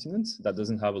old continent that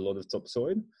doesn't have a lot of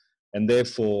topsoil, and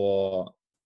therefore,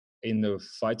 in the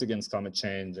fight against climate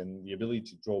change and the ability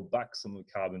to draw back some of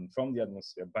the carbon from the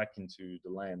atmosphere back into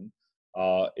the land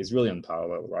is really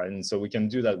unparalleled, right? And so we can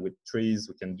do that with trees,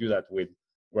 we can do that with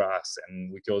grass,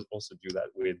 and we can also do that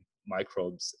with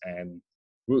microbes and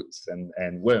roots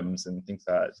and worms and things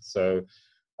like that.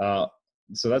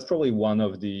 So that's probably one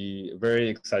of the very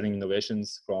exciting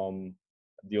innovations from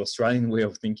the Australian way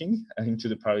of thinking into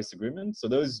the Paris Agreement. So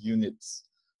those units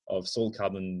of soil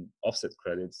carbon offset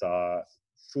credits are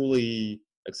fully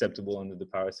acceptable under the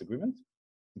Paris Agreement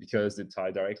because they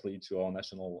tie directly to our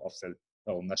national offset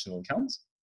or national accounts.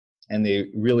 And they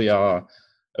really are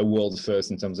a world first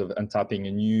in terms of untapping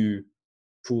a new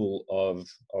pool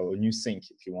or a new sink,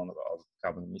 if you want, of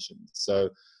carbon emissions. So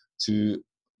to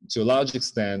a large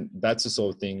extent, that's the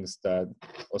sort of things that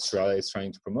Australia is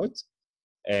trying to promote.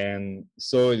 And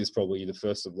soil is probably the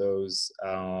first of those.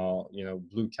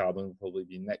 Blue carbon will probably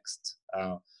be next.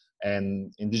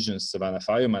 And indigenous savanna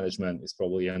fire management is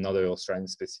probably another Australian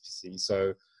specificity.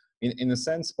 So in a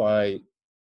sense, by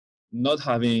not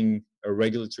having a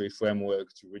regulatory framework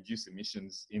to reduce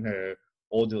emissions in an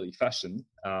orderly fashion,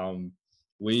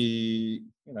 we,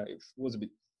 it was a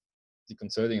bit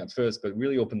disconcerting at first, but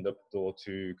really opened up the door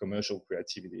to commercial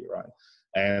creativity, right?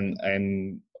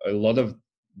 And a lot of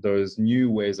those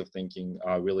new ways of thinking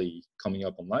are really coming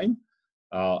up online.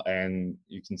 And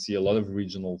you can see a lot of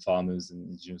regional farmers and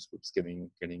indigenous groups getting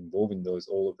involved in those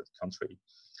all over the country.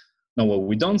 Now, what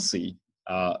we don't see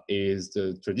is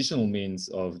the traditional means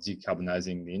of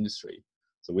decarbonizing the industry.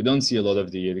 So we don't see a lot of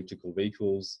the electrical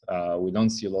vehicles. We don't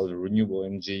see a lot of renewable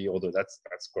energy, although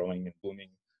that's growing and booming.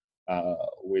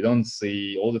 We don't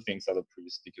see all the things that the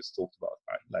previous speakers talked about,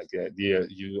 right? Like the idea,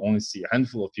 you only see a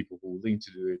handful of people who are willing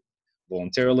to do it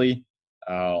voluntarily,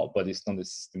 but it's not a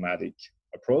systematic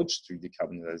approach to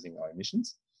decarbonizing our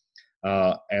emissions.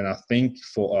 And I think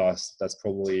for us, that's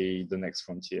probably the next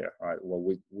frontier, right? What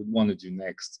we would want to do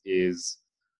next is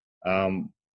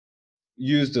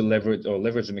use the leverage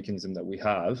the mechanism that we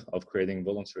have of creating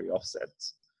voluntary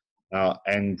offsets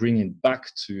and bring it back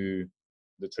to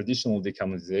the traditional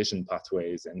decarbonization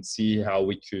pathways and see how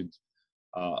we could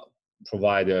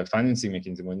provide a financing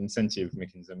mechanism or an incentive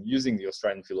mechanism using the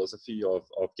Australian philosophy of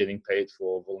getting paid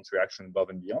for voluntary action above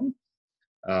and beyond,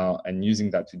 and using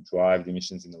that to drive the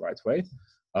emissions in the right way.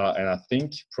 And I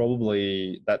think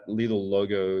probably that little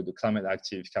logo, the Climate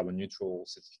Active Carbon Neutral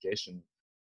certification,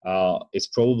 is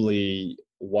probably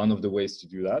one of the ways to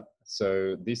do that.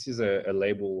 So this is a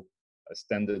label, a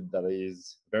standard that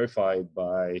is verified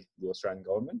by the Australian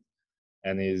government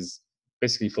and is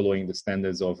basically following the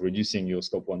standards of reducing your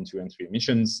scope 1, 2, and 3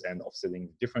 emissions and offsetting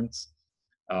the difference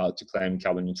to claim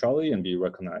carbon neutrality and be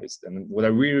recognized. And what I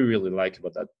really, really like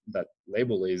about that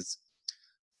label is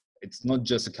it's not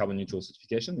just a carbon neutral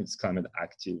certification, it's climate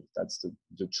active. That's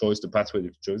the choice, the pathway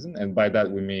they've chosen. And by that,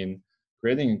 we mean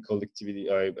creating a collectivity,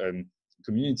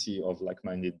 community of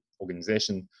like-minded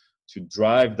organization to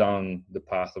drive down the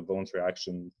path of voluntary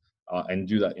action and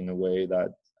do that in a way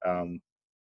that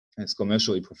is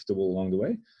commercially profitable along the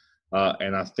way.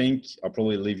 And I think I'll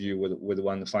probably leave you with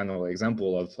one final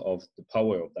example of the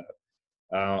power of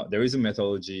that. There is a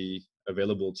methodology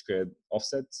available to create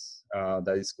offsets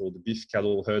that is called the beef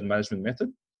cattle herd management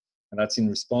method. And that's in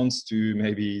response to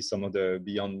maybe some of the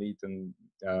Beyond Meat and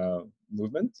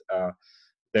movement.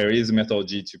 There is a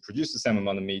methodology to produce the same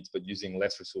amount of meat, but using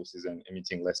less resources and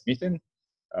emitting less methane.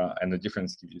 And the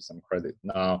difference gives you some credit.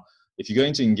 Now, if you're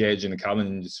going to engage in the carbon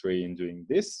industry in doing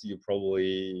this, you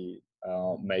probably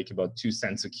make about 2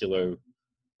 cents a kilo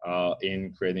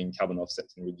in creating carbon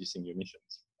offsets and reducing your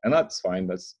emissions. And that's fine,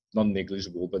 that's not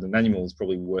negligible, but an animal is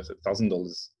probably worth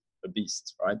 $1,000 a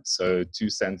beast, right? So 2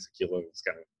 cents a kilo is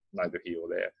kind of neither here or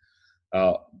there.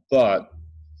 But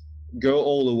go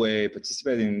all the way,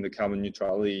 participate in the carbon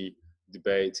neutrality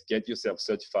debate, get yourself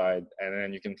certified, and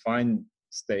then you can find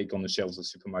steak on the shelves of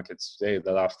supermarkets today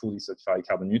that are fully certified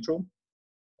carbon neutral,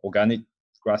 organic,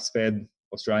 grass-fed,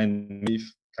 Australian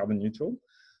beef, carbon neutral,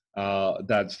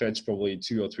 that fetch probably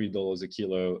 $2 or $3 a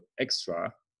kilo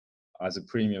extra as a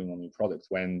premium on your product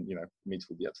when meat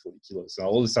will be at 40 kilos. So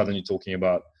all of a sudden you're talking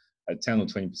about a 10 or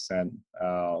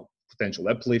 20% potential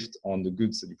uplift on the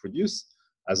goods that you produce,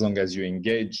 as long as you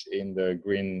engage in the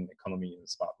green economy in a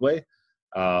smart way.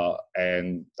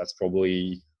 And that's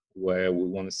probably where we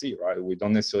want to see, right? We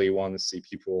don't necessarily want to see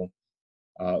people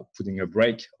putting a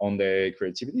brake on their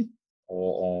creativity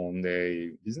or on their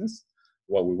business.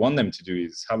 What we want them to do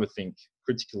is have a think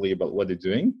critically about what they're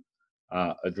doing,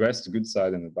 address the good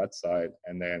side and the bad side,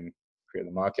 and then create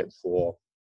a market for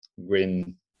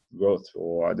green growth,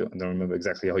 or I don't remember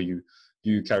exactly how you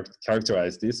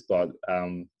characterize this, but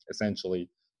essentially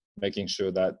making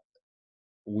sure that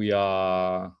we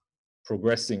are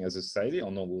progressing as a society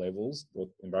on all levels, both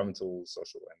environmental,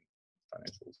 social, and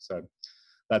financial. So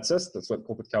that's us. That's what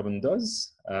corporate carbon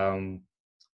does.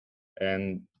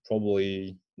 And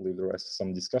probably leave the rest for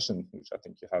some discussion, which I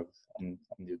think you have on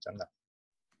the agenda.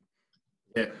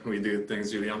 Yeah, we do.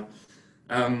 Thanks, Julian.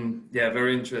 Yeah,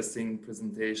 very interesting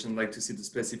presentation. Like to see the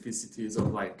specificities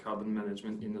of like carbon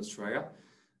management in Australia.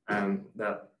 And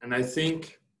I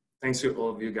think thanks to all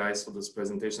of you guys for this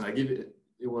presentation.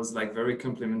 It was like very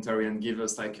complimentary and give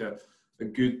us like a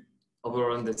good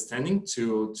overall understanding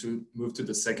to move to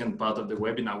the second part of the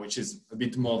webinar, which is a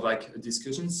bit more like a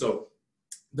discussion. So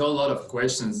there are a lot of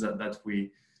questions that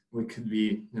we could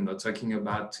be talking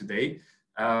about today.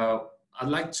 I'd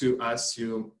like to ask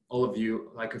you, all of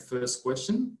you, like a first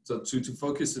question. So to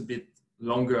focus a bit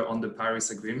longer on the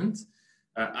Paris Agreement,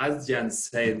 as Diane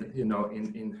said,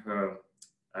 in her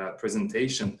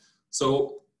presentation.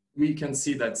 So we can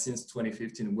see that since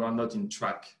 2015, we are not in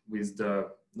track with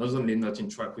not only not in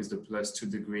track with the +2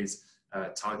 degrees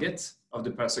target of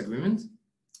the Paris Agreement,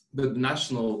 but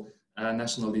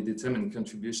nationally determined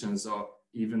contributions are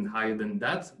even higher than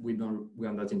that, we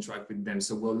are not interact with them.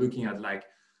 So we're looking at like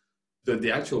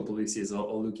the actual policies are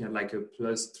looking at like a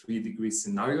 +3 degree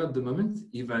scenario at the moment,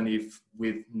 even if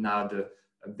with now the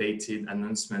updated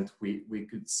announcement, we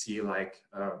could see like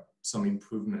some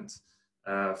improvement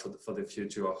for the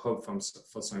future, or hope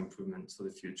for some improvement for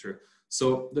the future.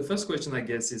 So the first question, I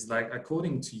guess, is like,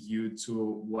 according to you,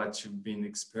 to what you've been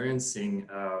experiencing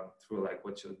through like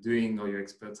what you're doing or your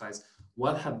expertise,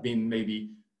 what have been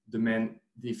maybe the main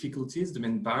difficulties, the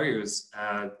main barriers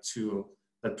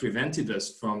that prevented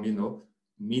us from, you know,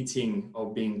 meeting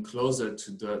or being closer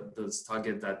to the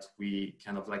target that we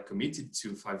kind of like committed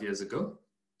to 5 years ago?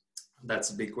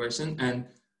 That's a big question. And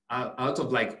out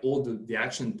of like all the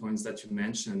action points that you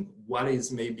mentioned, what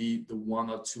is maybe the one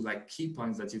or two like key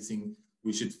points that you think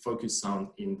we should focus on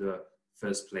in the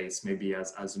first place, maybe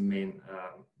as a main,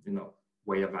 you know,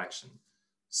 way of action?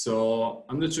 So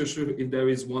I'm not sure if there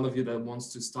is one of you that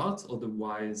wants to start.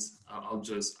 Otherwise, I'll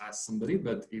just ask somebody.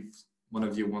 But if one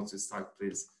of you wants to start,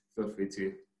 please feel free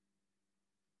to.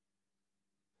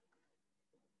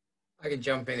 I can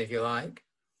jump in if you like.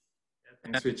 Yeah,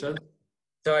 thanks, Richard.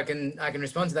 So I can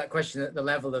respond to that question at the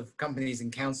level of companies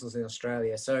and councils in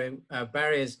Australia. So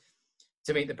barriers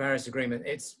to meet the Paris Agreement,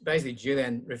 it's basically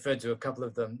Julian referred to a couple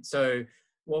of them. So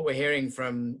what we're hearing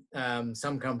from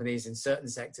some companies in certain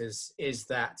sectors is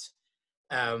that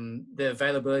the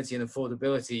availability and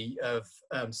affordability of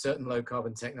certain low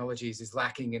carbon technologies is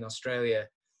lacking in Australia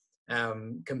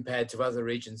compared to other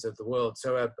regions of the world.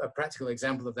 So a practical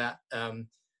example of that,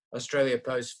 Australia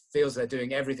Post feels they're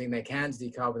doing everything they can to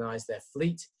decarbonize their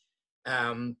fleet,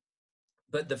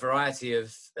 but the variety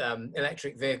of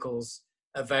electric vehicles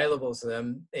available to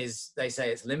them is, they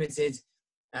say, it's limited.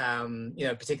 You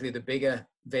know, particularly the bigger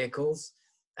vehicles.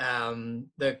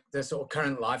 The sort of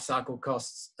current life cycle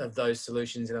costs of those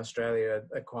solutions in Australia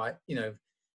are quite, you know,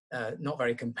 not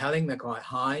very compelling. They're quite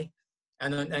high,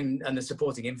 and the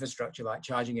supporting infrastructure, like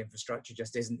charging infrastructure,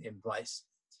 just isn't in place.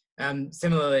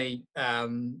 Similarly,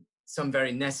 some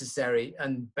very necessary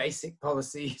and basic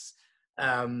policies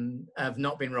have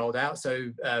not been rolled out.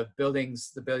 So the building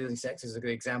sector is a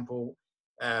good example,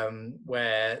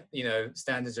 where, you know,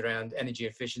 standards around energy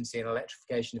efficiency and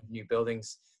electrification of new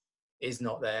buildings is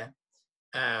not there.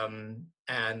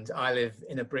 And I live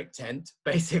in a brick tent,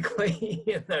 basically,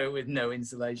 you know, with no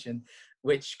insulation,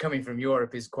 which coming from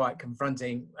Europe is quite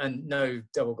confronting, and no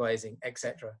double glazing,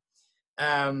 etc.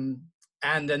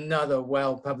 And another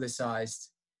well-publicized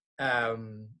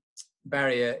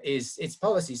barrier is its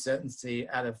policy certainty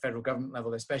at a federal government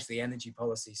level, especially energy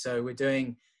policy. So we're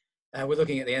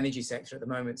looking at the energy sector at the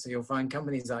moment. So you'll find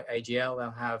companies like AGL,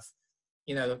 they'll have,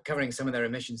 you know, covering some of their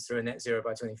emissions through a net zero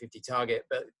by 2050 target,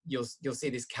 but you'll see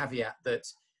this caveat that,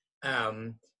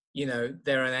 you know,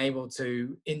 they're unable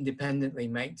to independently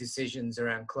make decisions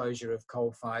around closure of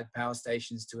coal-fired power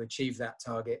stations to achieve that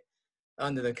target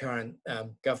under the current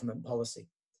government policy.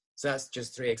 So that's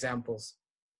just 3 examples.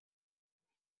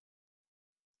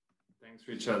 Thanks,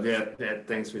 Richard. Yeah,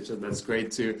 thanks, Richard. That's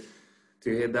great to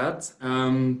hear that.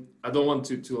 I don't want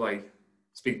to like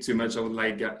speak too much. I would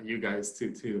like you guys to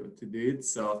do it.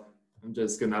 So I'm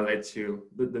just gonna let you,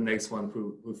 the next one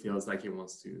who feels like he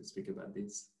wants to speak about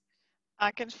this. I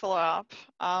can follow up.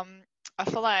 I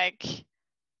feel like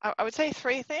I would say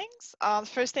 3 things. The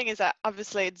first thing is that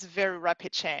obviously it's very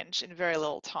rapid change in very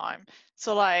little time.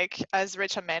 So like, as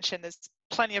Richard mentioned, there's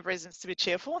plenty of reasons to be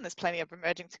cheerful and there's plenty of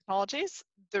emerging technologies.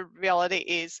 The reality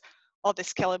is, are they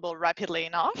scalable rapidly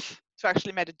enough to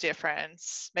actually make a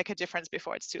difference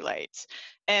before it's too late?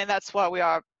 And that's what we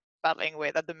are battling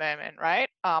with at the moment, right?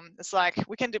 It's like,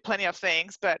 we can do plenty of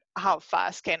things, but how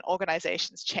fast can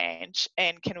organizations change,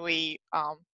 and can we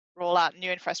roll out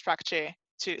new infrastructure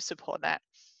to support that?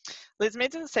 Leads me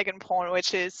to the second point,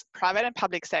 which is private and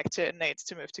public sector needs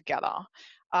to move together.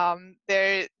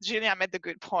 Julian made the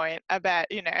good point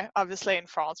about, you know, obviously in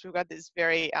France, we've got this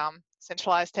very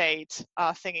centralized state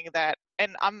thinking that,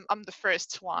 and I'm the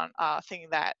first one thinking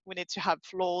that we need to have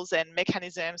laws and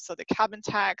mechanisms, so the carbon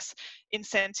tax,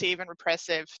 incentive and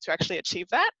repressive to actually achieve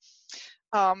that.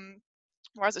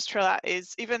 Whereas Australia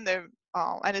is, even the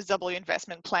NSW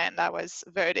investment plan that was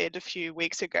voted a few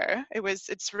weeks ago,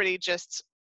 it's really just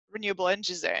renewable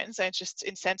energy zones, and just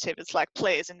incentive. It's like,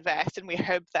 please invest, and we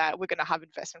hope that we're going to have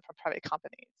investment from private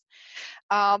companies.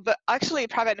 But actually,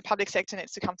 private and public sector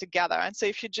needs to come together. And so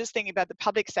if you're just thinking about the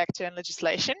public sector and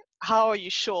legislation, how are you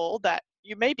sure that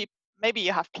you maybe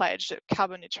you have pledged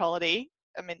carbon neutrality,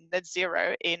 I mean net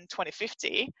zero in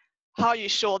 2050? How are you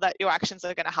sure that your actions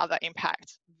are going to have that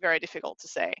impact? Very difficult to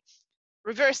say.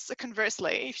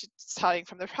 Conversely, if you're starting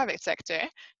from the private sector,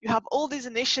 you have all these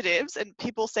initiatives and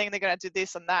people saying they're going to do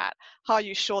this and that. How are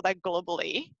you sure that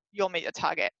globally you'll meet your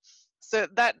target? So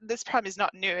that this problem is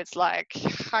not new. It's like,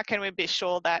 how can we be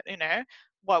sure that, you know,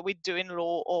 what we do in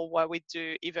law or what we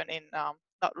do even in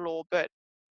not law, but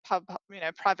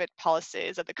private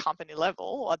policies at the company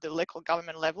level or at the local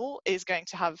government level is going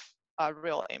to have a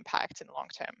real impact in the long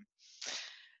term.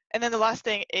 And then the last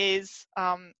thing is,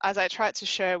 as I tried to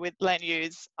share with land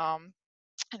use and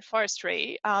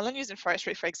forestry,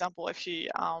 for example, if you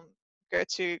go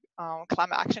to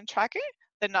climate action tracker,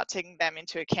 they're not taking them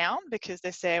into account because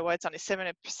they say, well, it's only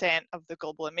 70% of the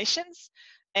global emissions,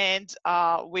 and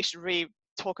we should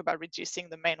talk about reducing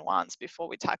the main ones before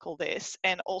we tackle this.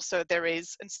 And also there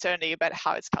is uncertainty about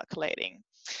how it's calculating.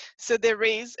 So there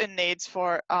is a need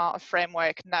for a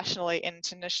framework nationally and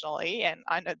internationally, and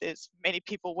I know there's many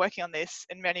people working on this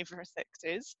in many different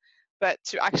sectors, but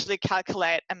to actually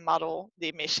calculate and model the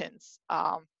emissions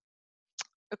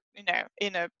you know,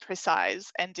 in a precise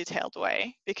and detailed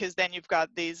way, because then you've got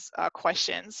these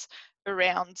questions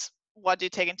around what do you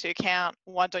take into account,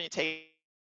 what don't you take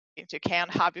into account,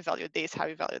 how have you valued this, how have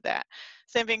you valued that.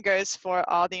 Same thing goes for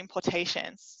the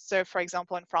importations. So for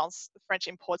example, in France, the French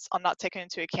imports are not taken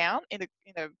into account in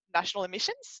the national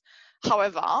emissions.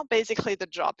 However, basically the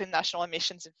drop in national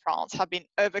emissions in France have been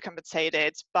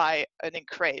overcompensated by an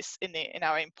increase in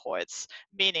our imports,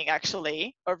 meaning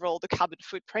actually overall the carbon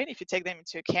footprint, if you take them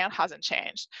into account, hasn't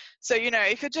changed. So, you know,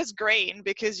 if you're just green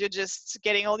because you're just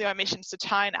getting all your emissions to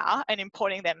China and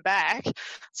importing them back,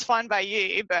 it's fine by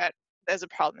you, but there's a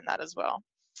problem in that as well.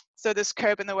 So the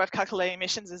scope and the way of calculating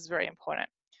emissions is very important.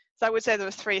 So I would say there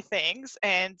were three things,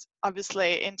 and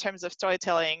obviously in terms of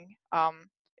storytelling,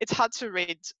 it's hard to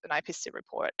read an IPCC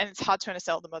report and it's hard to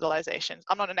understand all the modelizations.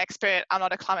 I'm not an expert, I'm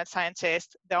not a climate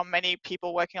scientist. There are many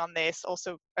people working on this,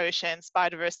 also oceans,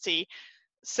 biodiversity.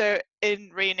 So it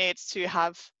really needs to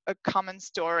have a common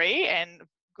story and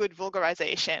good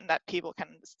vulgarization that people can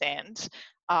understand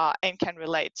and can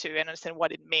relate to and understand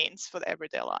what it means for the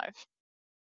everyday life.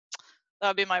 That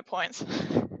would be my points.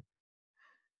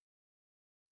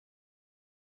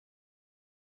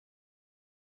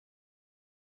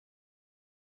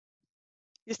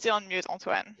 You're still on mute,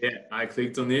 Antoine. Yeah, I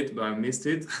clicked on it, but I missed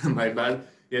it. My bad.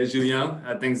 Yeah, Julien.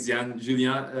 Thanks, Diane.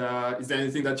 Julien, is there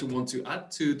anything that you want to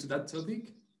add to that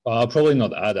topic? Probably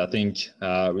not add. I think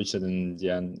Richard and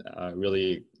Diane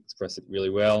really expressed it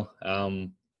really well.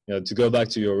 You know, to go back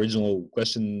to your original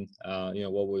question, you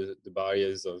know, what were the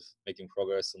barriers of making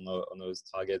progress on those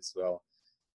targets? Well,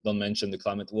 don't mention the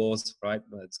climate wars, right?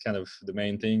 That's kind of the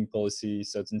main thing: policy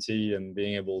certainty and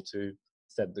being able to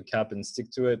set the cap and stick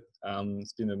to it.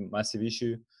 It's been a massive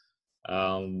issue.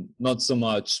 Not so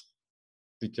much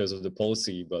because of the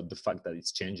policy, but the fact that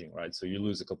it's changing, right? So you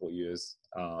lose a couple of years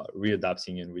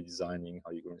readapting and redesigning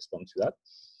how you're going to respond to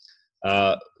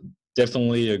that.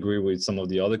 Definitely agree with some of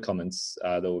the other comments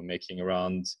that we're making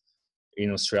around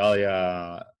in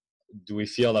Australia. Do we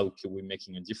feel like we're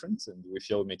making a difference, and do we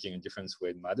feel we're making a difference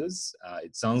where it matters?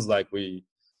 It sounds like we,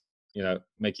 you know,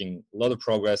 making a lot of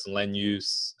progress on land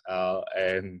use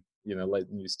and, you know, land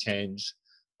use change.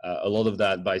 A lot of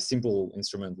that by simple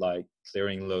instrument like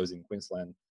clearing laws in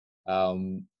Queensland,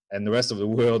 and the rest of the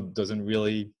world doesn't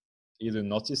really either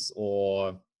notice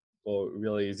or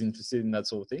really is interested in that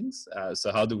sort of things.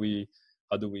 So how do we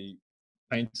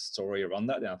paint a story around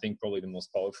that? And I think probably the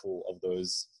most powerful of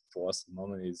those for us at the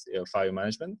moment is fire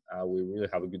management. We really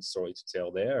have a good story to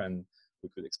tell there, and we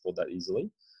could export that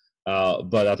easily.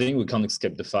 But I think we can't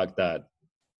escape the fact that,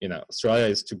 you know, Australia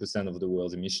is 2% of the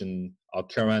world's emission. Our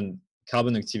current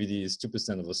carbon activity is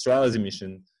 2% of Australia's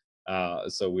emission.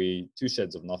 So we two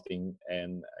sheds of nothing,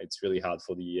 and it's really hard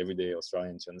for the everyday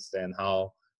Australian to understand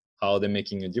how they're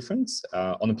making a difference.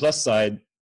 On the plus side,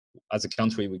 as a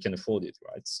country, we can afford it,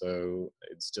 right? So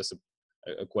it's just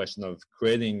a question of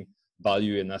creating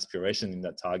value and aspiration in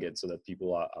that target so that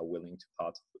people are willing to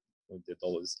part with their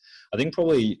dollars. I think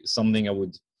probably something I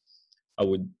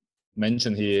would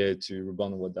mention here to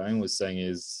rebound on what Diane was saying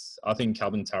is, I think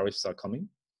carbon tariffs are coming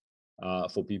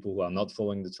for people who are not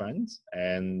following the trend.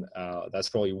 And that's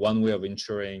probably one way of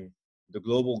ensuring the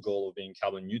global goal of being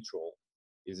carbon neutral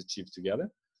is achieved together.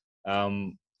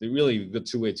 Really, we've got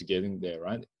two ways to get in there,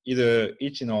 right? Either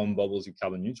each in our own bubbles are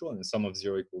carbon neutral and the sum of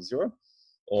 0 equals 0,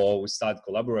 or we start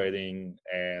collaborating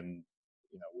and,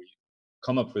 you know, we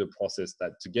come up with a process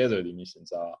that together the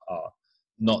emissions are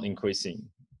not increasing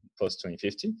post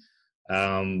 2050.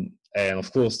 And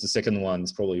of course, the second one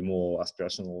is probably more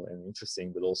aspirational and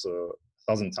interesting, but also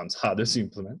 1,000 times harder to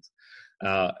implement.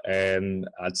 And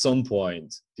at some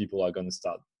point, people are going to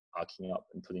start arcing up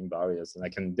and putting barriers. And I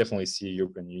can definitely see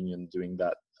European Union doing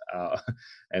that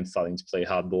and starting to play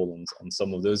hardball on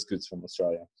some of those goods from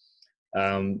Australia.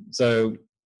 So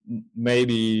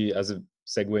maybe as a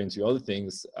segue into other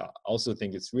things, I also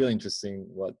think it's really interesting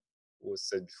what was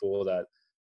said before, that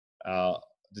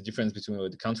the difference between where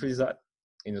the country is at.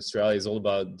 In Australia is all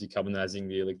about decarbonizing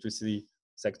the electricity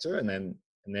sector and then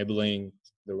enabling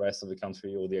the rest of the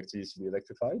country or the activities to be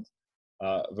electrified.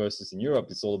 Versus in Europe,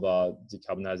 it's all about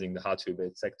decarbonizing the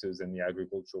hard-to-abate sectors and the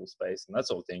agricultural space and that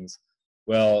sort of things.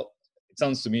 Well, it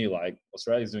sounds to me like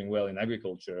Australia is doing well in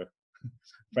agriculture,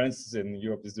 France and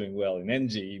Europe is doing well in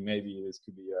energy. Maybe this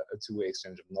could be a two-way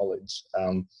exchange of knowledge.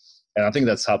 And I think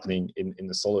that's happening in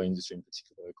the solar industry in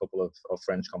particular. A couple of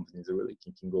French companies are really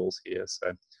kicking goals here.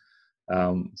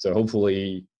 So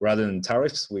hopefully, rather than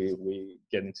tariffs, we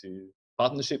get into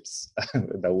partnerships.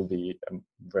 That will be a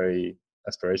very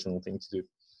aspirational thing to do.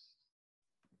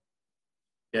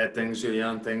 Yeah, thanks,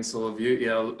 Julian. Thanks, all of you.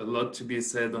 Yeah, a lot to be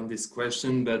said on this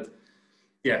question, but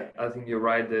yeah, I think you're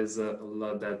right. There's a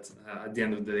lot that at the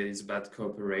end of the day is about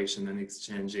cooperation and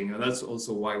exchanging. And that's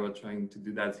also why we're trying to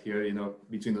do that here, you know,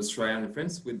 between Australia and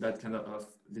France with that kind of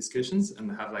discussions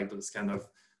and have like those kind of,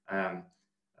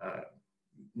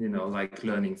 you know, like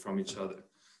learning from each other.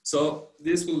 So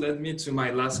this will lead me to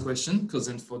my last question, because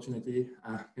unfortunately,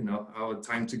 you know, our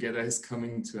time together is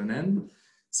coming to an end.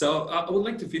 So I would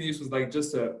like to finish with like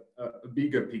just a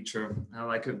bigger picture,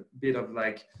 like a bit of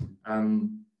like,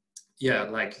 yeah,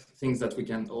 like things that we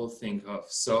can all think of.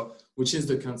 So, which is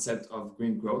the concept of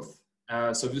green growth.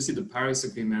 So obviously the Paris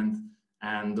Agreement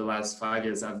and the last 5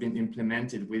 years have been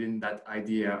implemented within that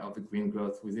idea of the green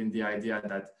growth, within the idea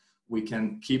that we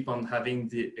can keep on having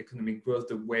the economic growth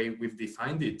the way we've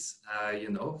defined it, you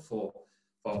know, for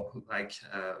like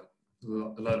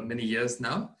many years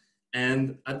now.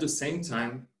 And at the same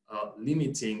time,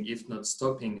 limiting, if not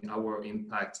stopping, our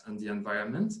impact on the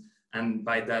environment. And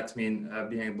by that mean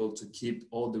being able to keep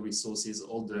all the resources,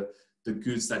 all the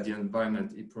goods that the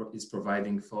environment is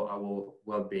providing for our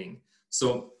well-being.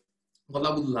 So what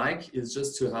I would like is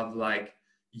just to have like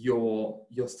your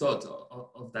thought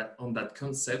of that, on that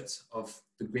concept of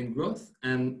the green growth.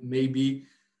 And maybe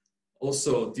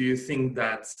also, do you think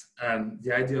that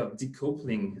the idea of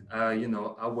decoupling, you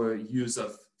know, our use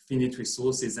of finite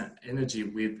resources and energy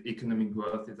with economic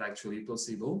growth is actually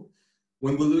possible?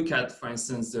 When we look at, for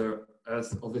instance, the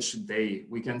Earth overshoot day,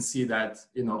 we can see that,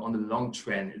 you know, on the long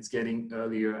trend, it's getting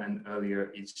earlier and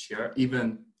earlier each year,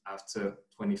 even after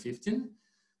 2015.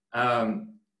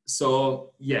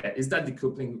 So yeah, is that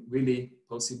decoupling really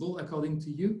possible according to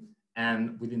you,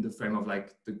 and within the frame of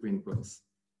like the green growth?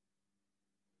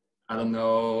 I don't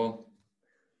know.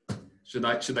 Should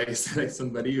I select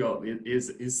somebody, or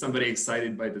is somebody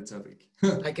excited by the topic?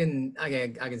 I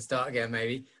can start again,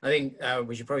 maybe. I think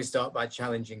we should probably start by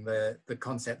challenging the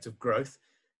concept of growth.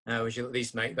 We should at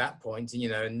least make that point, you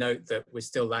know, and note that we're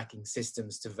still lacking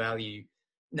systems to value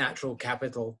natural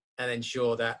capital and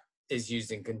ensure that is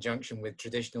used in conjunction with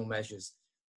traditional measures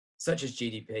such as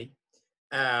GDP.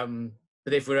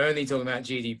 But if we're only talking about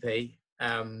GDP,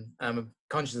 I'm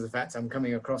conscious of the fact I'm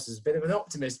coming across as a bit of an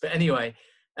optimist, but anyway,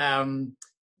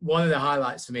 one of the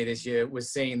highlights for me this year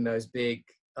was seeing those big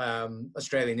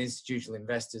Australian institutional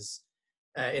investors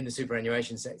in the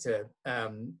superannuation sector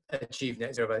achieve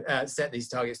net zero, set these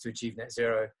targets to achieve net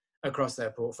zero across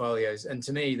their portfolios. And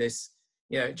to me, this,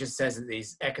 you know, it just says that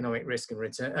these economic risk and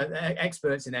return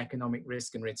experts in economic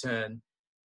risk and return,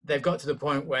 they've got to the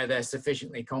point where they're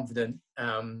sufficiently confident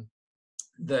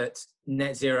that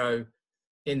net zero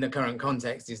in the current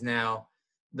context is now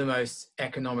the most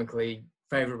economically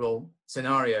favorable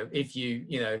scenario if you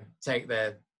take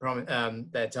their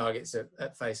targets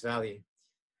at face value.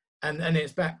 And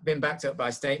it's been backed up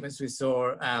by statements. We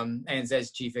saw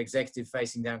ANZ's chief executive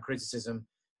facing down criticism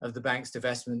of the bank's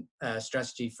divestment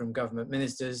strategy from government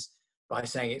ministers by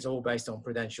saying it's all based on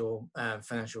prudential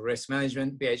financial risk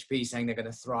management. BHP saying they're going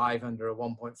to thrive under a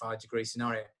 1.5 degree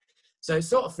scenario. So it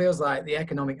sort of feels like the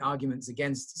economic arguments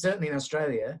against, certainly in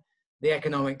Australia, the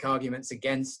economic arguments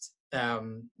against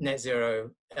net zero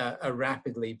are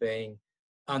rapidly being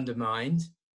undermined,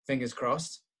 fingers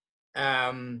crossed.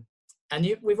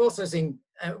 We've also seen,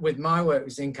 with my work,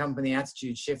 we've seen company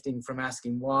attitudes shifting from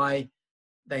asking why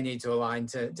they need to align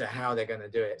to how they're going to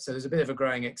do it. So there's a bit of a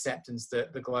growing acceptance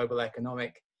that the global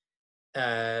economic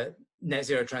net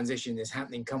zero transition is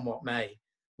happening come what may,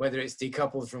 whether it's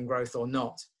decoupled from growth or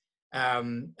not.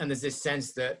 And there's this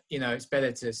sense that, you know, it's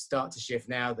better to start to shift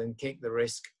now than kick the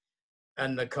risk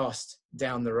and the cost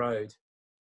down the road.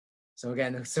 So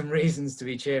again, there's some reasons to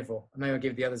be cheerful. Maybe I'll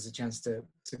give the others a chance to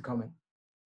comment.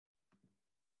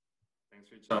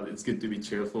 Thanks, Richard. It's good to be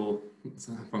cheerful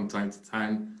from time to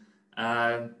time.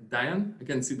 Diane, I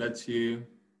can see that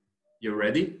you're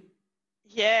ready.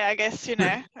 Yeah, I guess,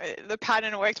 the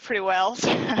pattern worked pretty well, so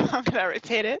I'm going to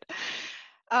repeat it.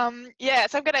 Yeah,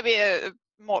 so I'm going to be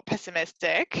more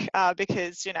pessimistic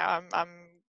because,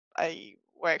 I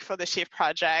work for the Shift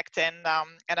project and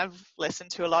I've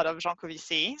listened to a lot of Jean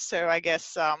Covici, so I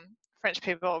guess French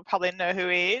people probably know who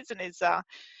he is, and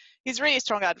he's really a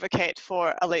strong advocate for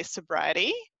at least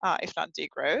sobriety, if not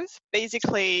degrowth,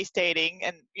 basically stating,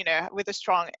 and with a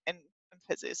strong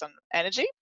emphasis on energy,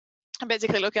 and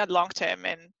basically looking at long term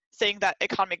and seeing that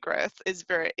economic growth is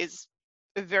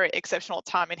a very exceptional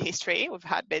time in history. We've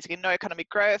had basically no economic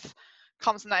growth.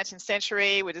 Comes the 19th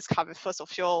century, we discovered fossil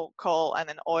fuel, coal, and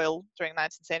then oil during the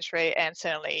 19th century, and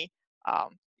certainly,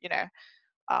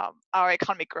 our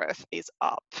economic growth is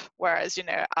up, whereas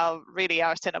our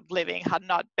standard of living had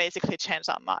not basically changed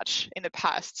that much in the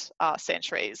past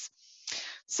centuries.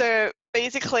 So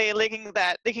basically, linking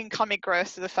economic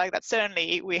growth to the fact that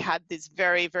certainly we had this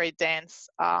very, very dense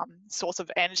source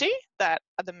of energy that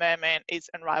at the moment is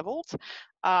unrivaled.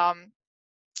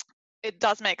 It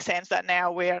does make sense that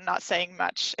now we are not seeing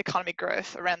much economic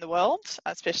growth around the world,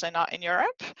 especially not in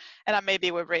Europe, and that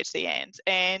maybe we've reached the end.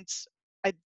 And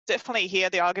I definitely hear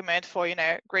the argument for,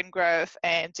 green growth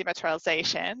and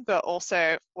dematerialization, but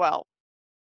also, well,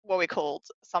 what we called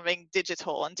something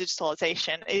digital, and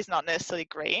digitalization is not necessarily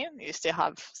green. You still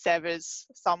have servers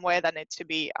somewhere that need to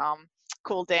be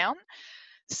cooled down.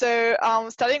 So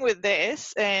starting with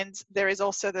this, and there is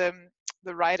also the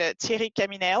writer Thierry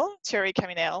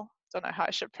Caminel, don't know how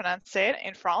I should pronounce it,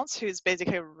 in France, who's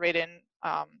basically written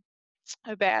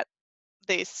about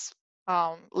this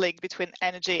link between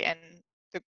energy and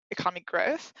the economic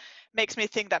growth. Makes me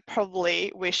think that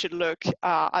probably we should look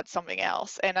at something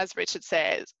else. And as Richard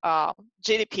says,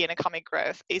 GDP and economic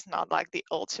growth is not like the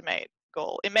ultimate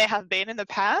goal. It may have been in the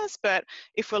past, but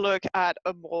if we look at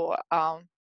a more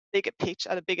bigger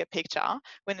picture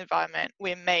with environment,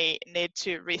 we may need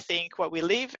to rethink what we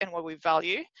live and what we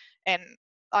value. And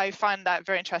I find that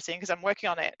very interesting because I'm working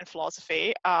on it in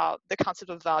philosophy, the concept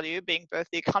of value being both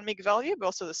the economic value, but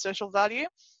also the social value,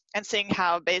 and seeing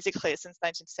how basically since the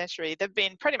 19th century, they've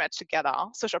been pretty much together: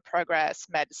 social progress,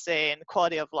 medicine,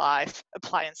 quality of life,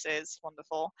 appliances,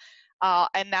 wonderful.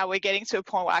 And now we're getting to a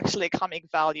point where actually economic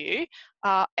value,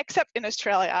 except in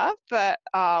Australia, but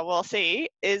we'll see,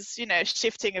 is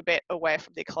shifting a bit away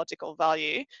from the ecological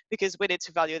value, because we need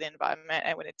to value the environment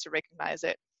and we need to recognize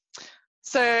it.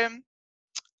 So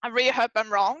I really hope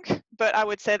I'm wrong, but I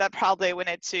would say that probably we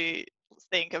need to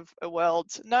think of a world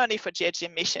not only for GHG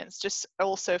emissions, just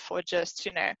also for just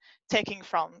taking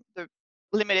from the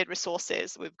limited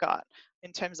resources we've got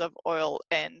in terms of oil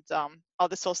and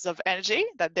other sources of energy,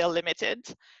 that they're limited.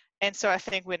 And so I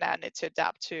think we now need to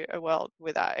adapt to a world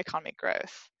without economic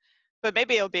growth, but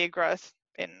maybe it'll be growth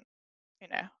in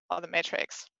other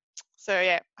metrics. So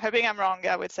yeah, hoping I'm wrong,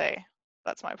 I would say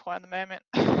that's my point at the moment.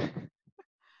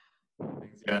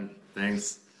 Thanks, Jan.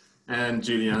 Thanks. And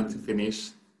Julian, to finish.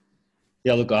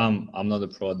 Yeah, look, I'm not a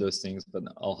pro at those things, but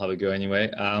I'll have a go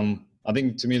anyway. I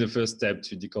think to me the first step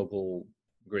to decouple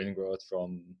green growth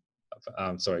from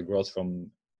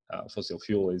fossil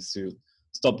fuel is to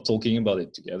stop talking about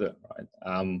it together,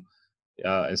 right?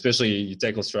 Especially you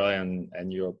take Australia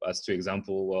and Europe as two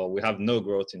examples. Well, we have no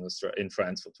growth in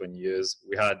France for 20 years.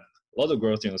 We had a lot of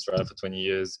growth in Australia for 20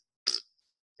 years.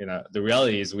 The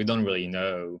reality is we don't really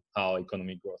know how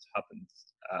economic growth happens.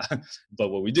 But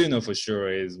what we do know for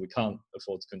sure is we can't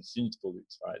afford to continue to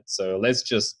pollute, right? So let's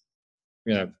just,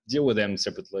 deal with them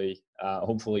separately.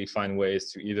 Hopefully find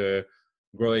ways to either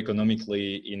grow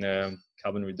economically in a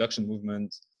carbon reduction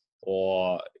movement,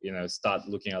 or start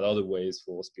looking at other ways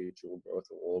for spiritual growth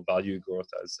or value growth,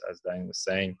 as Diane was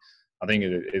saying. I think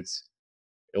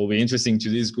it'll be interesting to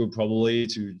this group probably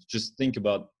to just think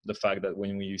about the fact that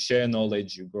when you share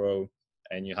knowledge, you grow,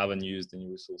 and you haven't used any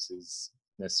resources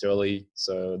necessarily.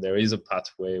 So there is a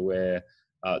pathway where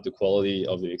the quality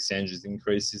of the exchanges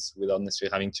increases without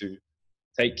necessarily having to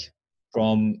take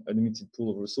from a limited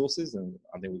pool of resources. And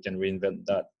I think we can reinvent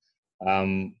that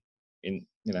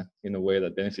in a way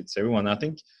that benefits everyone. I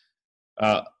think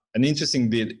an interesting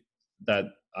bit that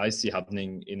I see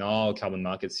happening in our carbon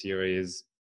markets here is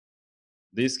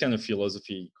this kind of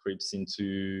philosophy creeps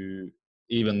into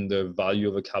even the value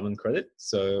of a carbon credit.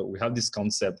 So we have this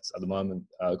concept at the moment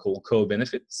called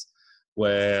co-benefits,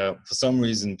 where for some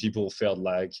reason people felt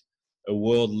like a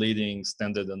world-leading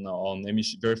standard on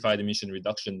verified emission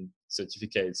reduction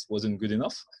certificates wasn't good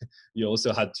enough. You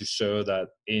also had to show that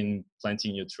in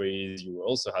planting your trees, you were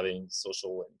also having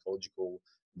social and ecological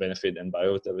benefit and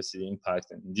biodiversity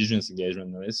impact and indigenous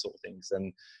engagement and these sort of things.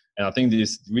 And I think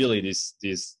this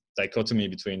dichotomy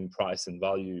between price and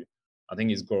value, I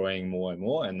think, is growing more and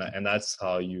more, and that's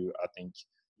how I think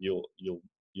you'll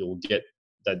get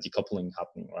that decoupling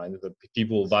happening, right? The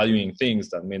people valuing things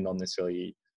that may not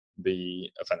necessarily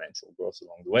be a financial growth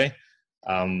along the way.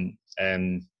 And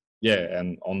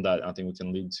on that, I think we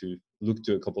can look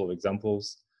to a couple of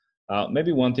examples.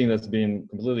 Maybe one thing that's been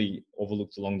completely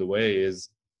overlooked along the way is,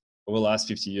 over the last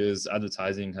 50 years,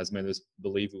 advertising has made us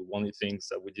believe we wanted things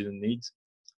that we didn't need.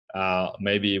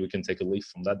 Maybe we can take a leaf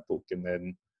from that book and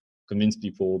then convince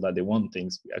people that they want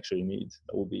things we actually need.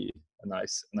 That would be a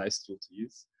nice tool to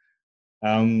use.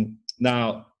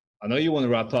 Now, I know you want to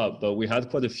wrap up, but we had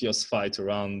quite a fierce fight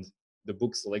around the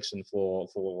book selection for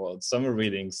summer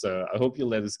reading, so I hope you'll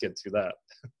let us get to that.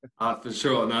 For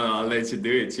sure. No, I'll let you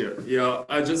do it here. Yeah,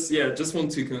 I just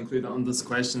want to conclude on these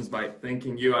questions by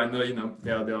thanking you. I know,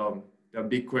 there are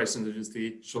big questions,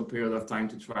 obviously, short period of time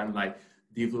to try and like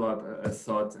develop a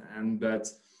thought, but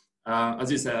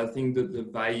as you said, I think that the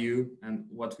value and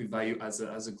what we value as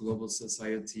a global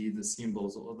society, the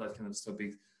symbols, all that kind of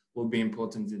topics will be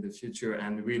important in the future.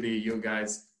 And really, you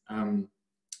guys'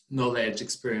 knowledge,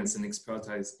 experience, and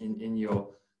expertise in your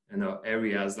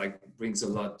areas like brings a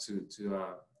lot to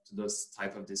those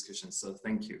type of discussions. So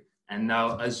thank you. And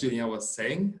now, as Julien was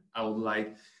saying, I would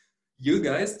like you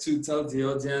guys to tell the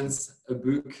audience a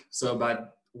book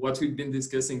about what we've been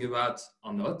discussing about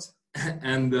or not,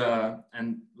 and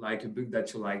like a book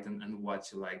that you liked and what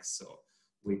you like, so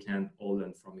we can all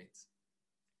learn from it.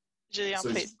 Julien,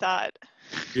 please start.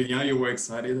 Julien, you were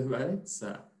excited about it,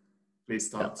 so please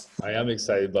start. Yeah, I am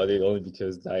excited about it only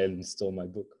because Diane stole my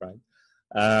book, right?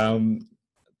 No,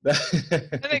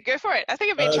 go for it. I think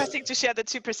it'd be interesting to share the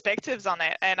two perspectives on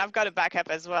it, and I've got a backup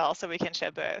as well, so we can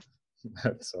share both.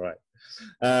 That's all right.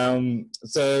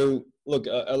 So look,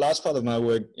 a large part of my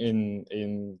work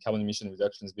in carbon emission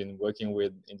reduction has been working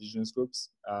with Indigenous groups,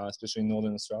 especially in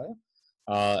Northern Australia.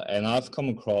 And I've come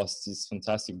across this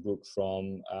fantastic book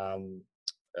from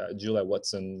Julia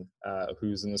Watson,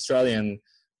 who's an Australian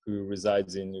who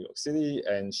resides in New York City,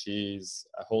 and she's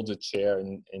holds a chair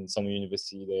in some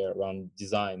university there around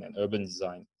design and urban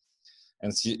design.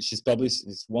 And she's published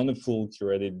this wonderful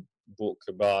curated book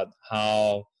about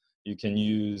how you can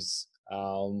use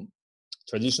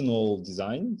traditional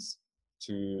designs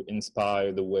to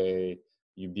inspire the way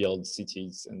you build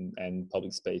cities and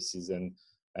public spaces. And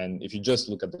if you just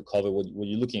look at the cover, what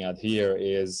you're looking at here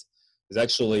is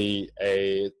actually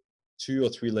a 2 or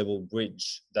 3 level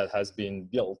bridge that has been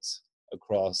built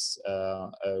across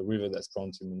a river that's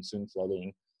prone to monsoon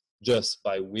flooding, just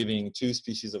by weaving 2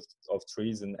 species of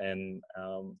trees and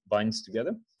vines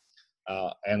together.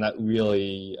 And that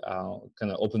really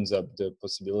kind of opens up the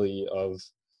possibility of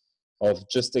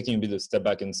just taking a bit of a step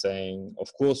back and saying,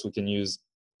 of course, we can use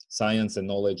science and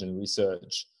knowledge and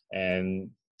research and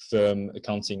firm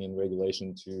accounting and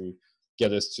regulation to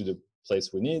get us to the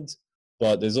place we need.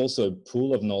 But there's also a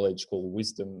pool of knowledge called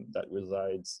wisdom that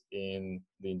resides in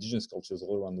the indigenous cultures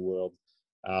all around the world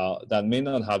that may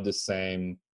not have the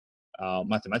same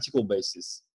mathematical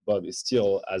basis, but is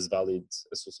still as valid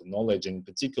a source of knowledge, in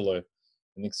particular,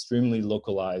 an extremely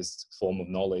localized form of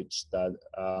knowledge that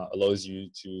allows you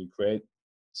to create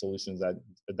solutions that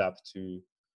adapt to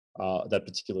that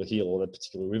particular hill or that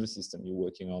particular river system you're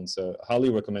working on. So I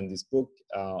highly recommend this book.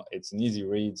 It's an easy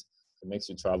read. It makes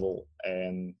you travel,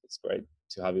 and it's great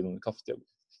to have it on the coffee table.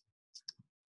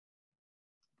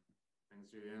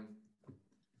 Thanks,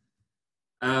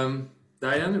 Julien.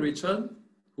 Diane, Richard,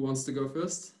 who wants to go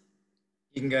first?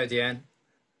 You can go, Diane.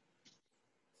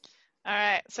 All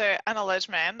right, so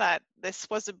acknowledgement that this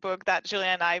was a book that Julien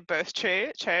and I both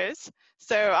chose.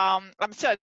 So I'm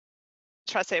still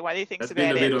trying to say what he thinks about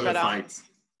it. That's been a bit of a fight.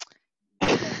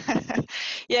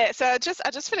 Yeah, so I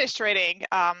just finished reading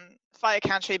Fire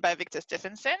Country by Victor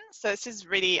Stephenson. So this is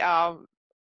really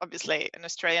obviously an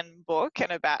Australian book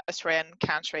and about Australian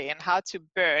country and how to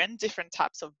burn different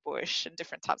types of bush and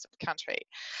different types of country.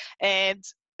 And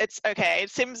it's okay,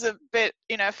 it seems a bit,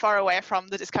 far away from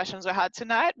the discussions we had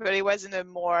tonight, but it was in a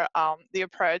more, the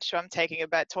approach I'm taking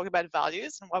about talking about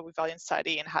values and what we value in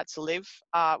society and how to live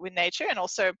with nature, and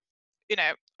also,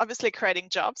 obviously creating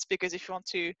jobs, because if you want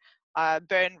to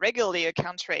burn regularly a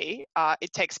country,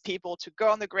 it takes people to go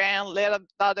on the ground, light up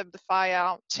the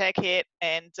fire, check it,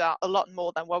 and a lot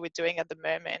more than what we're doing at the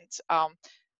moment.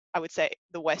 I would say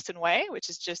the Western way, which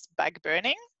is just bag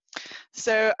burning.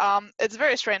 So it's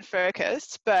very Australian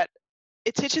focused, but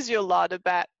it teaches you a lot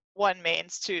about what it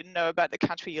means to know about the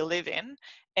country you live in.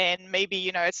 And maybe,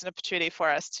 it's an opportunity for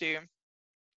us to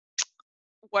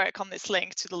work on this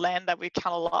link to the land that we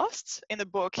kind of lost. In the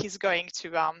book, he's going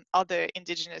to other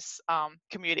indigenous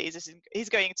communities. He's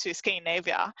going to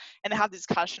Scandinavia, and they have this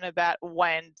discussion about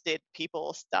when did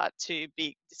people start to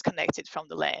be disconnected from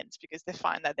the land, because they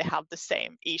find that they have the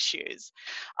same issues.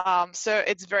 So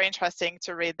it's very interesting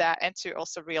to read that and to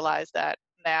also realize that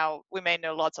now we may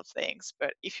know lots of things,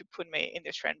 but if you put me in the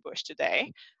Australian bush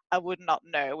today, I would not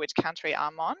know which country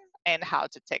I'm on and how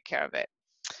to take care of it.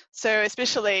 So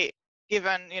especially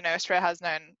given, you know, Australia has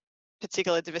known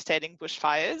particularly devastating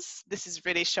bushfires, this is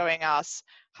really showing us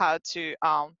how to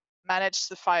manage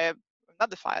the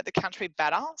country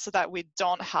better, so that we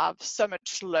don't have so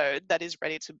much load that is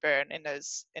ready to burn in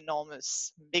those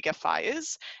enormous mega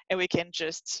fires, and we can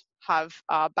just have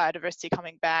biodiversity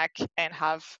coming back and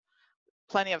have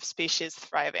plenty of species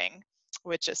thriving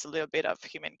with just a little bit of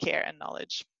human care and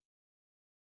knowledge.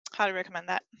 Highly recommend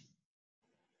that.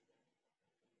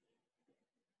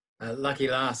 Lucky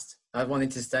last. I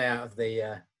wanted to stay out of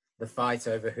the fight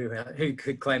over who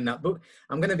could claim that book.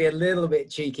 I'm going to be a little bit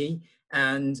cheeky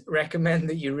and recommend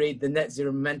that you read the Net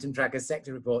Zero Momentum Tracker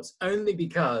sector reports, only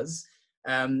because,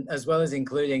 as well as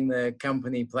including the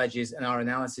company pledges and our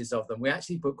analysis of them, we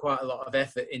actually put quite a lot of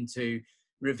effort into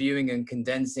reviewing and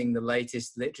condensing the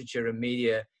latest literature and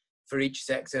media for each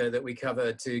sector that we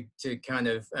cover to kind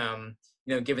of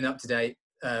you know, give an up-to-date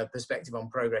perspective on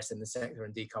progress in the sector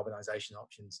and decarbonisation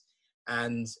options.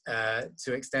 And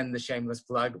to extend the shameless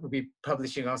plug, we'll be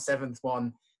publishing our 7th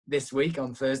one this week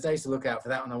on Thursday, so look out for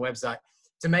that on our website.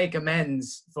 To make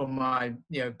amends for my,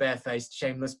 you know, barefaced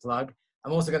shameless plug,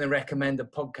 I'm also going to recommend a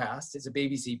podcast. It's a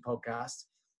BBC podcast.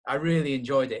 I really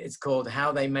enjoyed it. It's called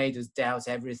How They Made Us Doubt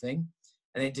Everything,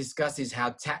 and it discusses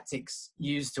how tactics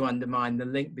used to undermine the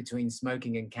link between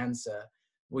smoking and cancer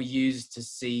were used to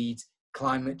seed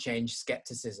climate change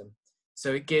skepticism.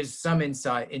 So it gives some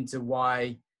insight into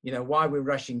why, you know, why we're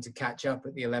rushing to catch up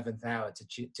at the 11th hour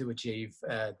to achieve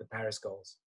the Paris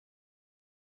goals.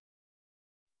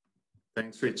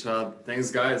 Thanks, Richard.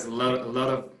 Thanks, guys. A lot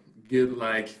of good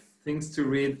things to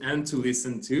read and to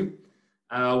listen to.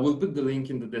 We'll put the link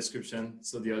in the description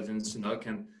so the audience, you know,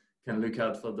 can look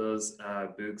out for those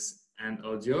books and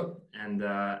audio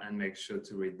and make sure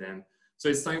to read them. So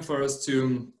it's time for us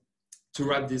to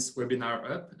wrap this webinar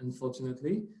up,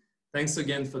 unfortunately. Thanks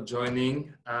again for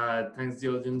joining. Thanks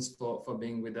the audience for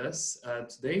being with us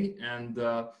today. And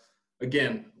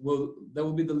again, there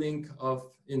will be the link of,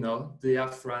 you know, the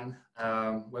AFRAN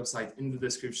website in the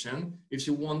description. If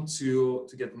you want to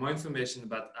get more information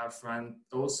about AFRAN,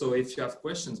 also if you have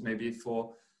questions maybe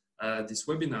for this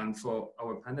webinar and for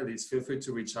our panelists, feel free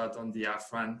to reach out on the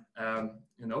AFRAN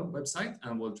you know, website,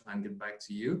 and we'll try and get back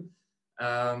to you.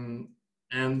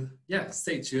 And yeah,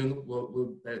 stay tuned.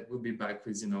 We'll be back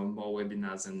with, you know, more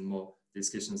webinars and more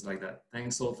discussions like that.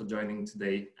 Thanks all for joining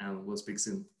today, and we'll speak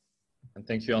soon. And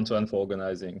thank you, Antoine, for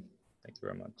organizing. Thank you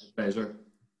very much. Pleasure.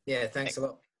 Yeah, thanks a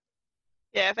lot.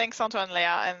 Yeah, thanks Antoine,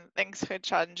 Leah, and thanks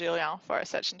Richard and Julien for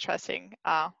such interesting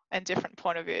and different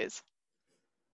point of views.